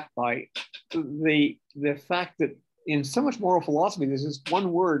aback by the fact that in so much moral philosophy, there's this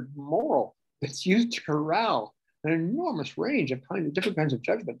one word, moral, that's used to corral an enormous range of different kinds of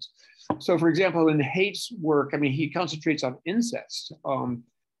judgments. So, for example, in Haight's work, I mean, he concentrates on incest, and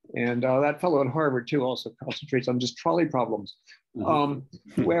that fellow at Harvard too also concentrates on just trolley problems.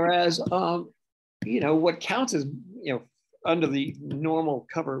 Whereas, what counts as under the normal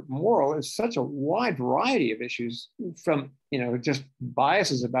cover moral is such a wide variety of issues, from just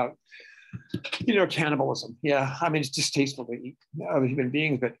biases about cannibalism. Yeah, I mean, it's distasteful to eat other human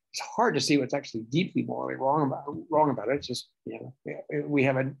beings, but it's hard to see what's actually deeply morally wrong about it. It's just we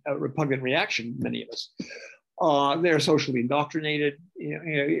have a repugnant reaction, many of us. They're socially indoctrinated,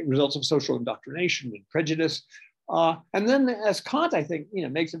 results of social indoctrination and prejudice. And then, as Kant, I think,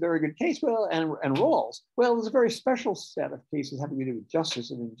 makes a very good case, well, and Rawls, well, there's a very special set of cases having to do with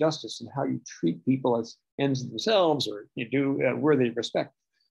justice and injustice and how you treat people as ends in themselves, or you do worthy of respect.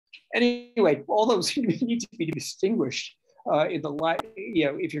 Anyway, all those need to be distinguished in the light,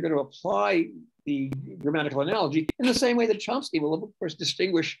 if you're going to apply the grammatical analogy in the same way that Chomsky will, of course,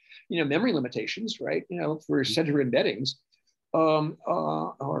 distinguish, memory limitations, right? For center embeddings.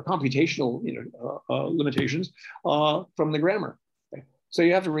 Or computational, limitations from the grammar. Okay? So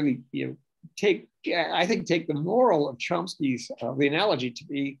you have to really, take the moral of Chomsky's the analogy to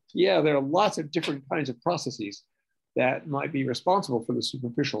be, there are lots of different kinds of processes that might be responsible for the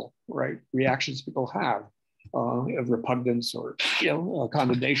superficial, right, reactions people have of repugnance or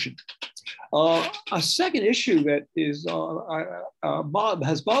condemnation. A second issue that is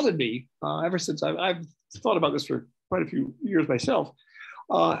has bothered me ever since I've thought about this for quite a few years myself,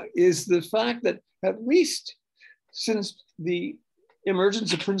 is the fact that at least since the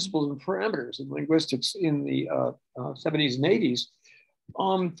emergence of principles and parameters in linguistics in the 70s and 80s,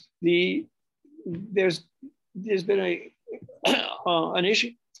 there's been an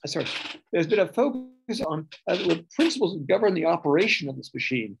issue. Sorry, there's been a focus on the principles that govern the operation of this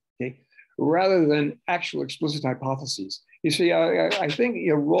machine, okay, rather than actual explicit hypotheses. You see, I think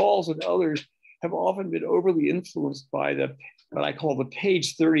Rawls and others have often been overly influenced by what I call the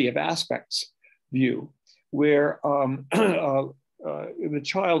page 30 of aspects view, where the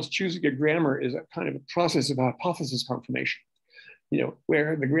child's choosing a grammar is a kind of a process of hypothesis confirmation,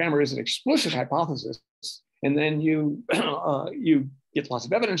 where the grammar is an explicit hypothesis, and then you get lots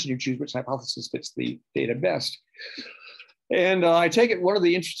of evidence and you choose which hypothesis fits the data best. And I take it one of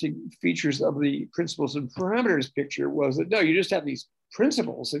the interesting features of the principles and parameters picture was that, no, you just have these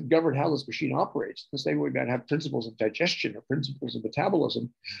principles that govern how this machine operates. The same way we might have principles of digestion or principles of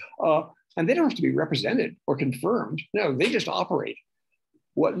metabolism. And they don't have to be represented or confirmed. No, they just operate.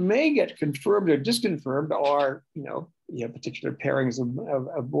 What may get confirmed or disconfirmed are, particular pairings of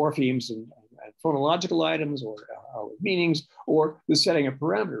morphemes and phonological items or meanings, or the setting of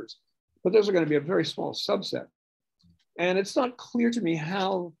parameters. But those are going to be a very small subset. And it's not clear to me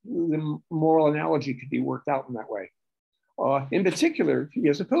how the moral analogy could be worked out in that way. In particular,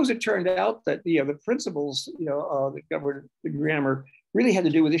 suppose it turned out that the principles that govern the grammar really had to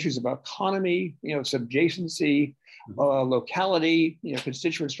do with issues of economy, subjacency, locality,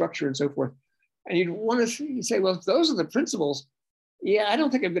 constituent structure, and so forth. And you'd want to say, well, if those are the principles, I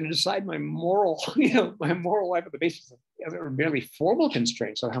don't think I'm going to decide my moral, my moral life on the basis of merely formal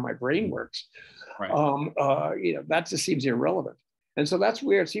constraints on how my brain works. Right. That just seems irrelevant. And so that's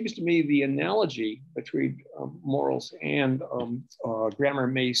where it seems to me the analogy between morals and grammar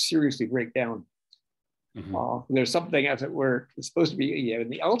may seriously break down. There's something as it were it's supposed to be, in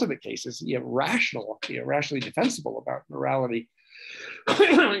the ultimate cases, rational, rationally defensible about morality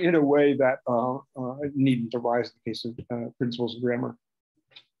in a way that needn't arise in the case of principles of grammar.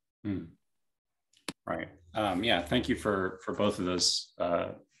 Right. Yeah, thank you for both of those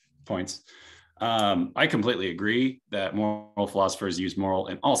points. I completely agree that moral philosophers use moral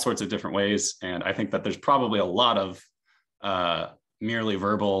in all sorts of different ways. And I think that there's probably a lot of merely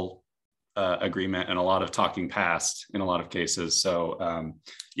verbal agreement and a lot of talking past in a lot of cases. So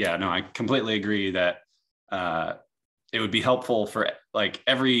yeah, no, I completely agree that it would be helpful for like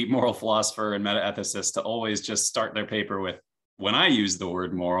every moral philosopher and meta-ethicist to always just start their paper with, when I use the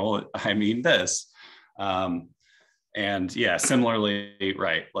word moral, I mean this. And yeah, similarly,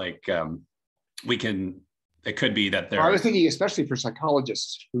 right, like it could be that there. I was thinking especially for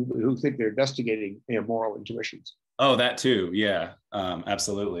psychologists who think they're investigating moral intuitions. Oh, that too. Yeah,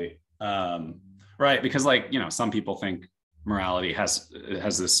 absolutely. Right, because like, some people think morality has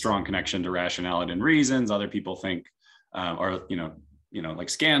this strong connection to rationality and reasons. Other people think, or like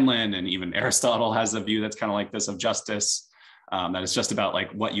Scanlon and even Aristotle has a view that's kind of like this of justice, that it's just about like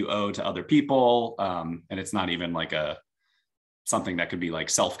what you owe to other people, and it's not even like something that could be like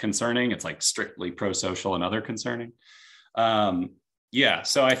self-concerning. It's like strictly pro-social and other concerning. Yeah,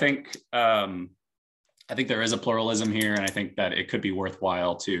 so I think there is a pluralism here, and I think that it could be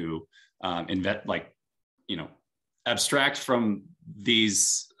worthwhile to abstract from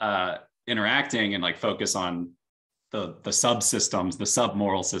these interacting and like focus on the subsystems, the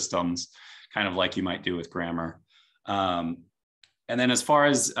sub-moral systems, kind of like you might do with grammar. And then as far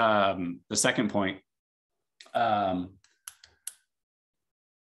as the second point, I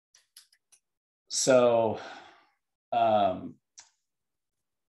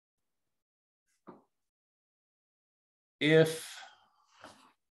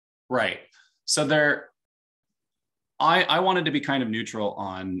wanted to be kind of neutral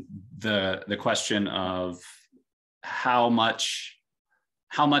on the question of how much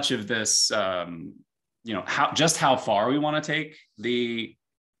of this, how far we want to take the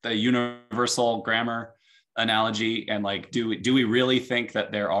universal grammar analogy, and like, do we really think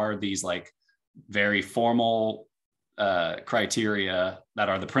that there are these like very formal criteria that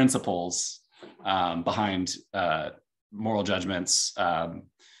are the principles behind moral judgments,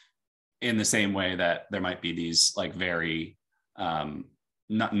 in the same way that there might be these like very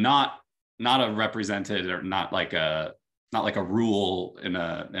not a represented, or not like a rule in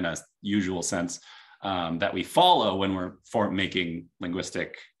a usual sense that we follow when we're making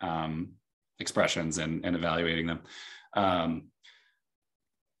linguistic expressions and evaluating them.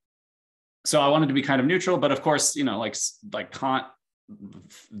 So I wanted to be kind of neutral, but of course, like Kant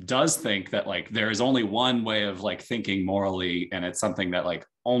does think that like there is only one way of like thinking morally, and it's something that like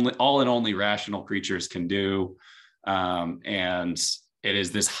only rational creatures can do, and it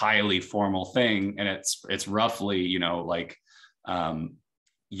is this highly formal thing, and it's roughly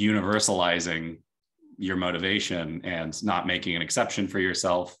universalizing your motivation and not making an exception for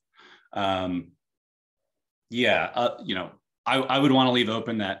yourself. I would want to leave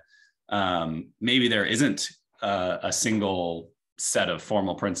open that maybe there isn't a single set of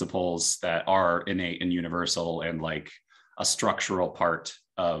formal principles that are innate and universal and like a structural part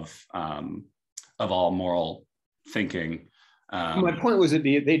of all moral thinking. My point was that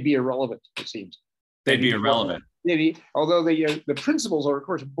they'd be irrelevant, it seems. They'd be irrelevant. Although the principles are, of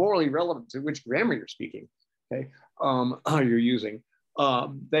course, morally relevant to which grammar you're speaking, okay, you're using.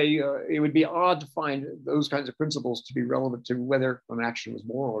 It would be odd to find those kinds of principles to be relevant to whether an action was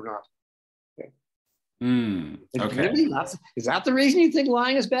moral or not. Okay. Really? Is that the reason you think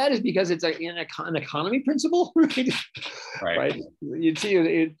lying is bad? Is because it's an economy principle, right? Right. You'd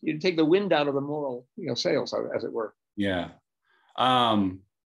see you'd take the wind out of the moral, sails, as it were. Yeah. I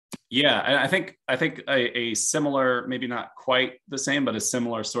think a similar, maybe not quite the same, but a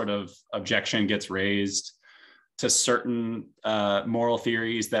similar sort of objection gets raised to certain moral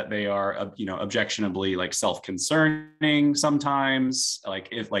theories, that they are, objectionably like self-concerning sometimes.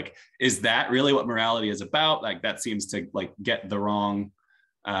 Like, is that really what morality is about? Like, that seems to like get the wrong,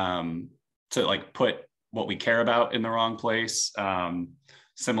 to like put what we care about in the wrong place.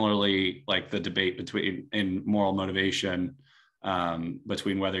 Similarly, like the debate in moral motivation,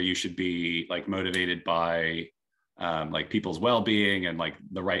 between whether you should be like motivated by like people's well-being and like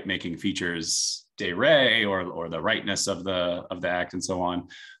the right-making features de re, or the rightness of the act, and so on.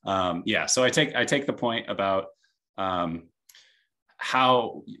 So I take the point about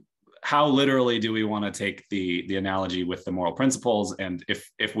how literally do we want to take the analogy with the moral principles, and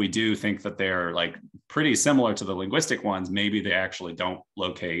if we do think that they're like pretty similar to the linguistic ones, maybe they actually don't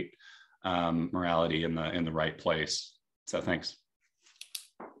locate morality in the right place. So thanks.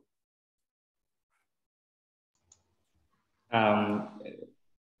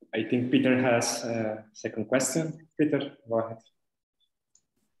 I think Peter has a second question. Peter, go ahead.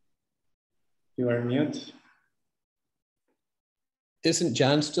 You are mute. Isn't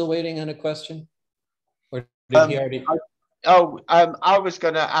John still waiting on a question? Or did he already? I was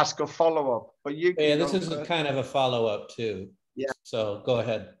going to ask a follow-up, but you can Yeah, this go is first. kind of a follow-up too. Yeah. So go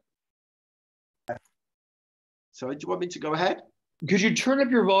ahead. So do you want me to go ahead? Could you turn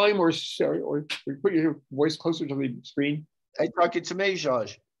up your volume or put your voice closer to the screen? Are you talking to me,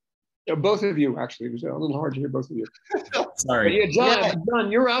 George? Both of you, actually. It was a little hard to hear both of you. Sorry. Yeah,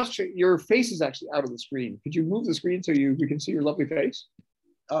 John, your face is actually out of the screen. Could you move the screen so we can see your lovely face?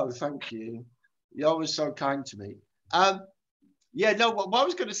 Oh, thank you. You're always so kind to me. Yeah, no, what I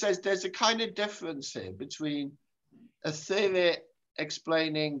was going to say is there's a kind of difference here between a theory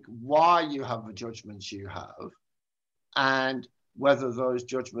explaining why you have the judgments you have and whether those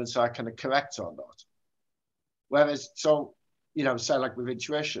judgments are kind of correct or not. Whereas, so, you know, say like with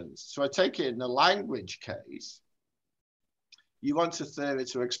intuitions. So I take it in the language case, you want a theory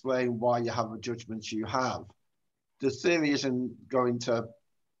to explain why you have the judgments you have. The theory isn't going to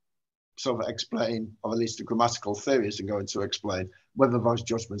sort of explain, or at least the grammatical theory isn't going to explain whether those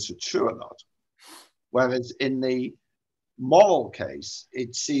judgments are true or not. Whereas in the moral case,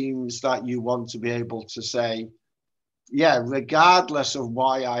 it seems that you want to be able to say, yeah, regardless of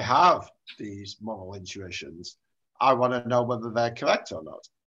why I have these moral intuitions, I want to know whether they're correct or not.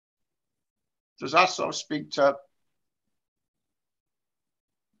 Does that sort of speak to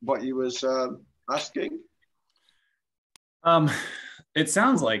what you was asking? It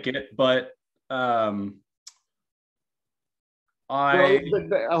sounds like it, but Well,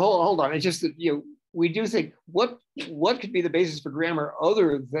 hold on. It's just that, you know, we do think what could be the basis for grammar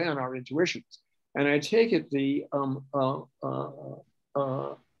other than our intuitions. And I take it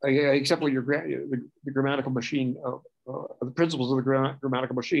except for the grammatical machine, the principles of the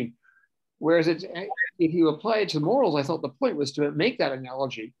grammatical machine. Whereas if you apply it to morals, I thought the point was to make that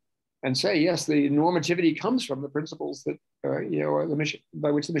analogy and say, yes, the normativity comes from the principles that are the mission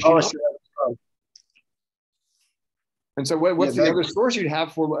by which the machine operates. And so what's the other source you'd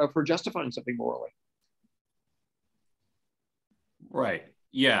have for justifying something morally? Right.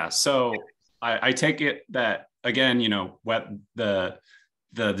 Yeah. So I take it that, again, you know, what the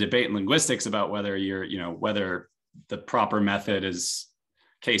debate in linguistics about whether whether the proper method is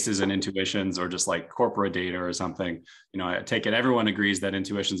cases and intuitions or just like corporate data or something, you know, I take it everyone agrees that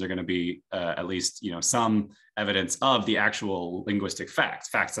intuitions are going to be at least, you know, some evidence of the actual linguistic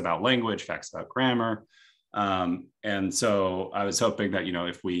facts about language, facts about grammar. And so I was hoping that, you know,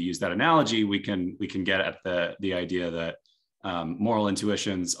 if we use that analogy, we can get at the idea that moral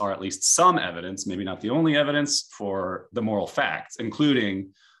intuitions are at least some evidence, maybe not the only evidence, for the moral facts,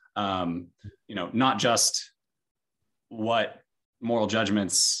 including, you know, not just what moral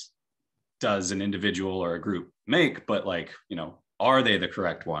judgments does an individual or a group make, but like, you know, are they the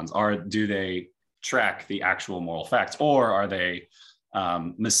correct ones? Do they track the actual moral facts, or are they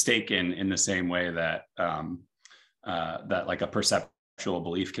mistaken in the same way that that like a perceptual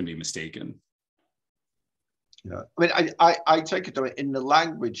belief can be mistaken? Yeah, I mean, I take it that in the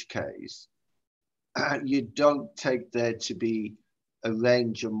language case, you don't take there to be a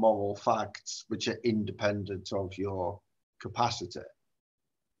range of moral facts which are independent of your capacity.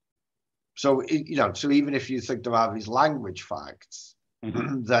 So, you know, so even if you think there are these language facts,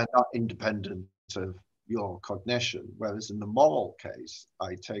 they're not independent of your cognition. Whereas in the moral case,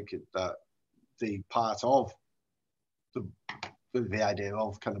 I take it that the part of the idea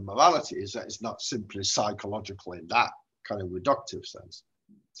of kind of morality is that it's not simply psychological in that kind of reductive sense.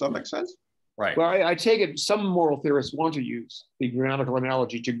 Does that make sense? Right. Well, I take it some moral theorists want to use the grammatical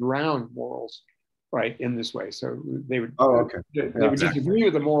analogy to ground morals, right, in this way. So they would, disagree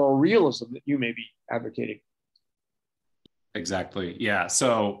with the moral realism that you may be advocating. Exactly. Yeah.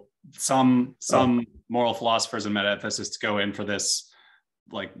 So some moral philosophers and metaethicists go in for this,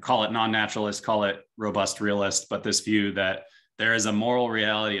 like, call it non-naturalist, call it robust realist, but this view that there is a moral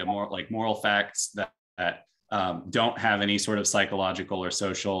reality, a more like moral facts that don't have any sort of psychological or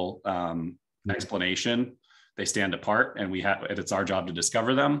social explanation. They stand apart, and it's our job to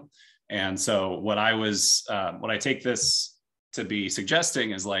discover them. And so what I take this to be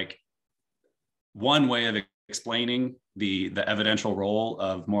suggesting is like one way of explaining the evidential role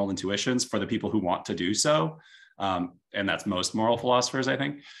of moral intuitions for the people who want to do so, and that's most moral philosophers, I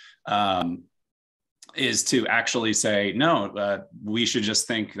think, is to actually say, no, we should just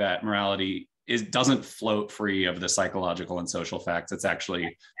think that morality doesn't float free of the psychological and social facts. It's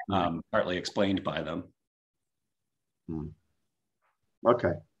actually partly explained by them.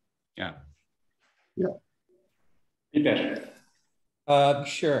 Okay. Yeah. Yeah. Peter.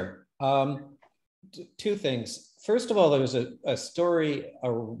 Sure. Two things. first of all, there was a story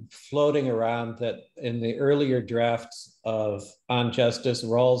floating around that in the earlier drafts of On Justice,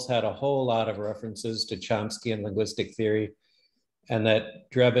 Rawls had a whole lot of references to Chomsky and linguistic theory, and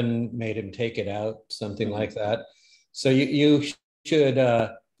that Drebin made him take it out, something like that. So you should,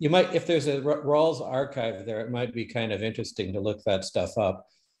 you might, if there's a Rawls archive there, it might be kind of interesting to look that stuff up.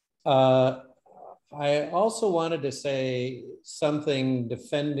 I also wanted to say something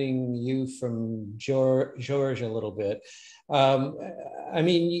defending you from George a little bit. I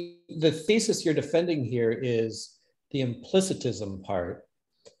mean, the thesis you're defending here is the implicitism part.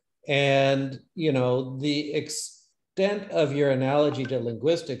 And, you know, the extent of your analogy to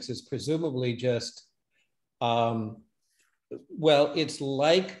linguistics is presumably just, well, it's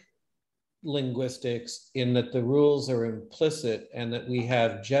like linguistics in that the rules are implicit and that we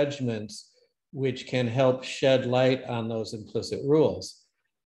have judgments which can help shed light on those implicit rules.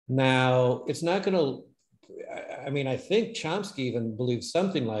 Now, it's not going to, I mean, I think Chomsky even believes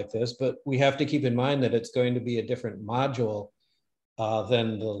something like this, but we have to keep in mind that it's going to be a different module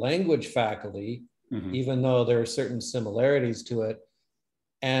than the language faculty, even though there are certain similarities to it.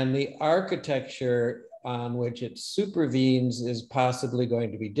 And the architecture on which it supervenes is possibly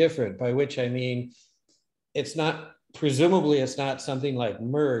going to be different, by which I mean, it's not, presumably it's not something like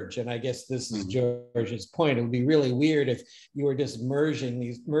merge. And I guess this is George's point. It would be really weird if you were just merging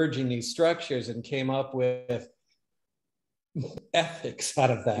these structures and came up with ethics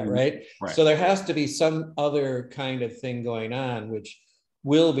out of that, right? So there has to be some other kind of thing going on, which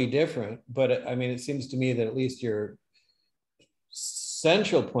will be different. But I mean, it seems to me that at least your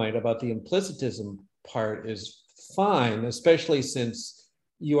central point about the implicitism part is fine, especially since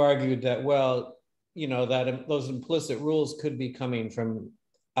you argued that, well, you know, that those implicit rules could be coming from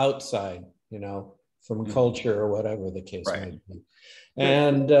outside, you know, from culture or whatever the case might be.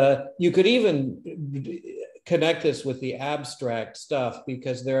 And you could even connect this with the abstract stuff,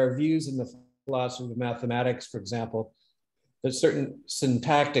 because there are views in the philosophy of mathematics, for example, that certain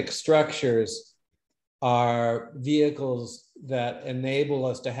syntactic structures are vehicles that enable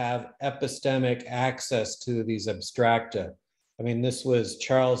us to have epistemic access to these abstracta. I mean, this was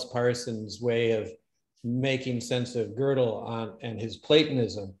Charles Parsons' way of making sense of Gödel and his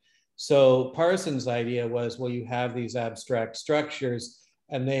Platonism. So Parsons' idea was, well, you have these abstract structures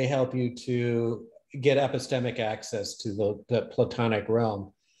and they help you to get epistemic access to the Platonic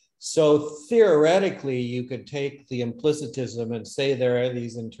realm. So theoretically, you could take the implicitism and say there are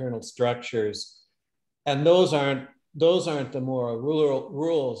these internal structures, and those aren't the moral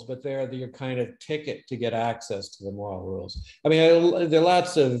rules, but they're your kind of ticket to get access to the moral rules. I mean, there are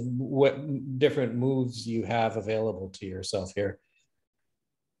lots of different moves you have available to yourself here.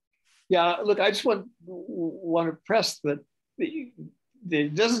 Yeah, look, I just want to press that there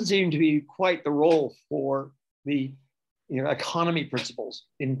doesn't seem to be quite the role for the economy principles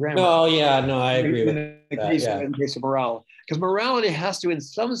in grammar. Oh yeah, no, I agree with in the that. case of morality, because morality has to, in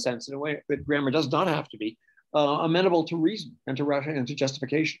some sense, in a way that grammar does not have to be, amenable to reason and to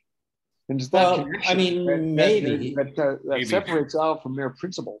justification. And does that connection, I mean, maybe that separates out from mere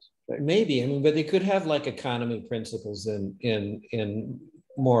principles. Maybe, I mean, but they could have like economy principles in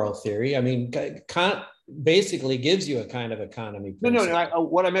moral theory. I mean, Kant basically gives you a kind of economy principle. No.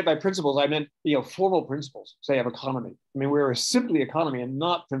 What I meant by principles, I meant formal principles, say, of economy. I mean, where it's simply economy and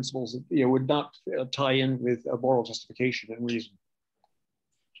not principles that would not tie in with a moral justification and reason.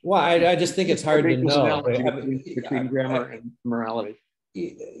 Well, I just think it's hard to know between grammar and morality.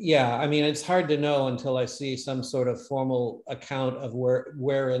 Yeah, I mean, it's hard to know until I see some sort of formal account of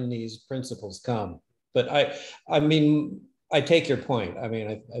wherein these principles come. But I mean, I take your point. I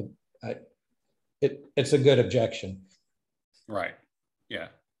mean, it's a good objection. Right. Yeah.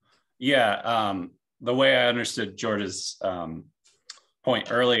 Yeah. The way I understood George's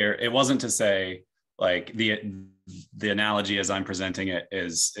point earlier, it wasn't to say like the analogy as I'm presenting it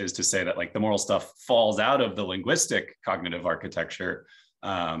is to say that like the moral stuff falls out of the linguistic cognitive architecture,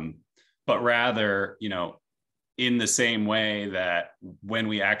 but rather, in the same way that when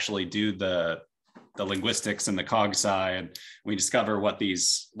we actually do the linguistics and the cog side, we discover what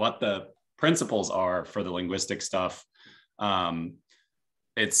the principles are for the linguistic stuff.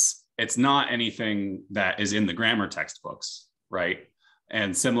 It's not anything that is in the grammar textbooks, right?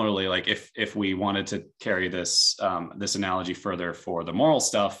 And similarly, like if we wanted to carry this this analogy further for the moral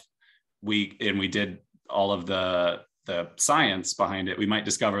stuff, we did all of the science behind it, we might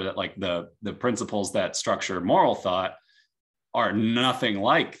discover that like the principles that structure moral thought are nothing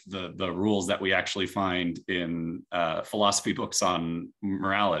like the rules that we actually find in philosophy books on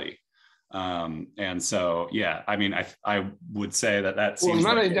morality. And so, yeah, I mean, I would say that seems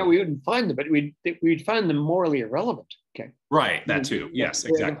well, not like only that we wouldn't find them, but we'd find them morally irrelevant. Okay. Right, that too. Yes,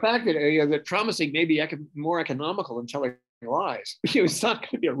 exactly. The fact that that promising may be more economical than telling lies, it's not going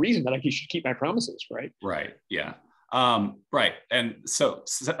to be a reason that I should keep my promises, right? Right. Yeah. Right. And so,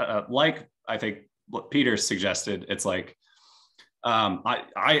 like I think what Peter suggested, it's like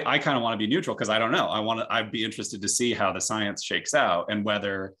I kind of want to be neutral because I don't know. I'd be interested to see how the science shakes out and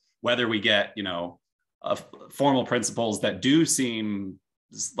whether we get, you know, formal principles that do seem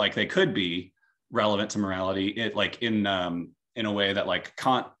like they could be relevant to morality, in a way that like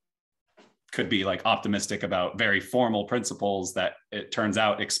Kant could be like optimistic about very formal principles that it turns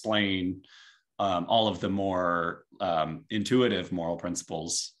out explain all of the more intuitive moral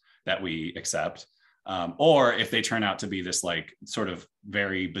principles that we accept, or if they turn out to be this like sort of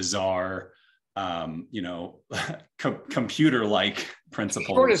very bizarre, you know, computer-like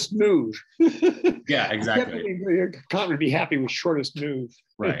principles. Shortest move. Yeah, exactly. Kant would be happy with shortest move.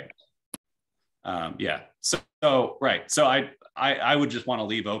 Right. Yeah. So right. So I would just want to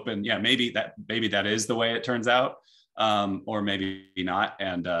leave open. Yeah, maybe that is the way it turns out, or maybe not.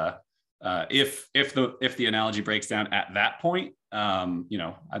 And if the analogy breaks down at that point, you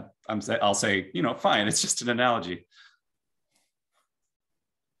know, I'll say, you know, fine. It's just an analogy.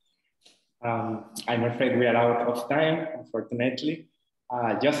 I'm afraid we are out of time, unfortunately.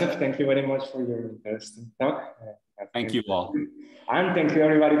 Joseph, thank you very much for your interesting talk. Thank you all. And thank you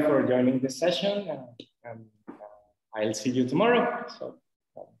everybody for joining this session. And I'll see you tomorrow. So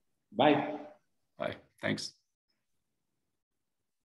bye. Bye. Thanks.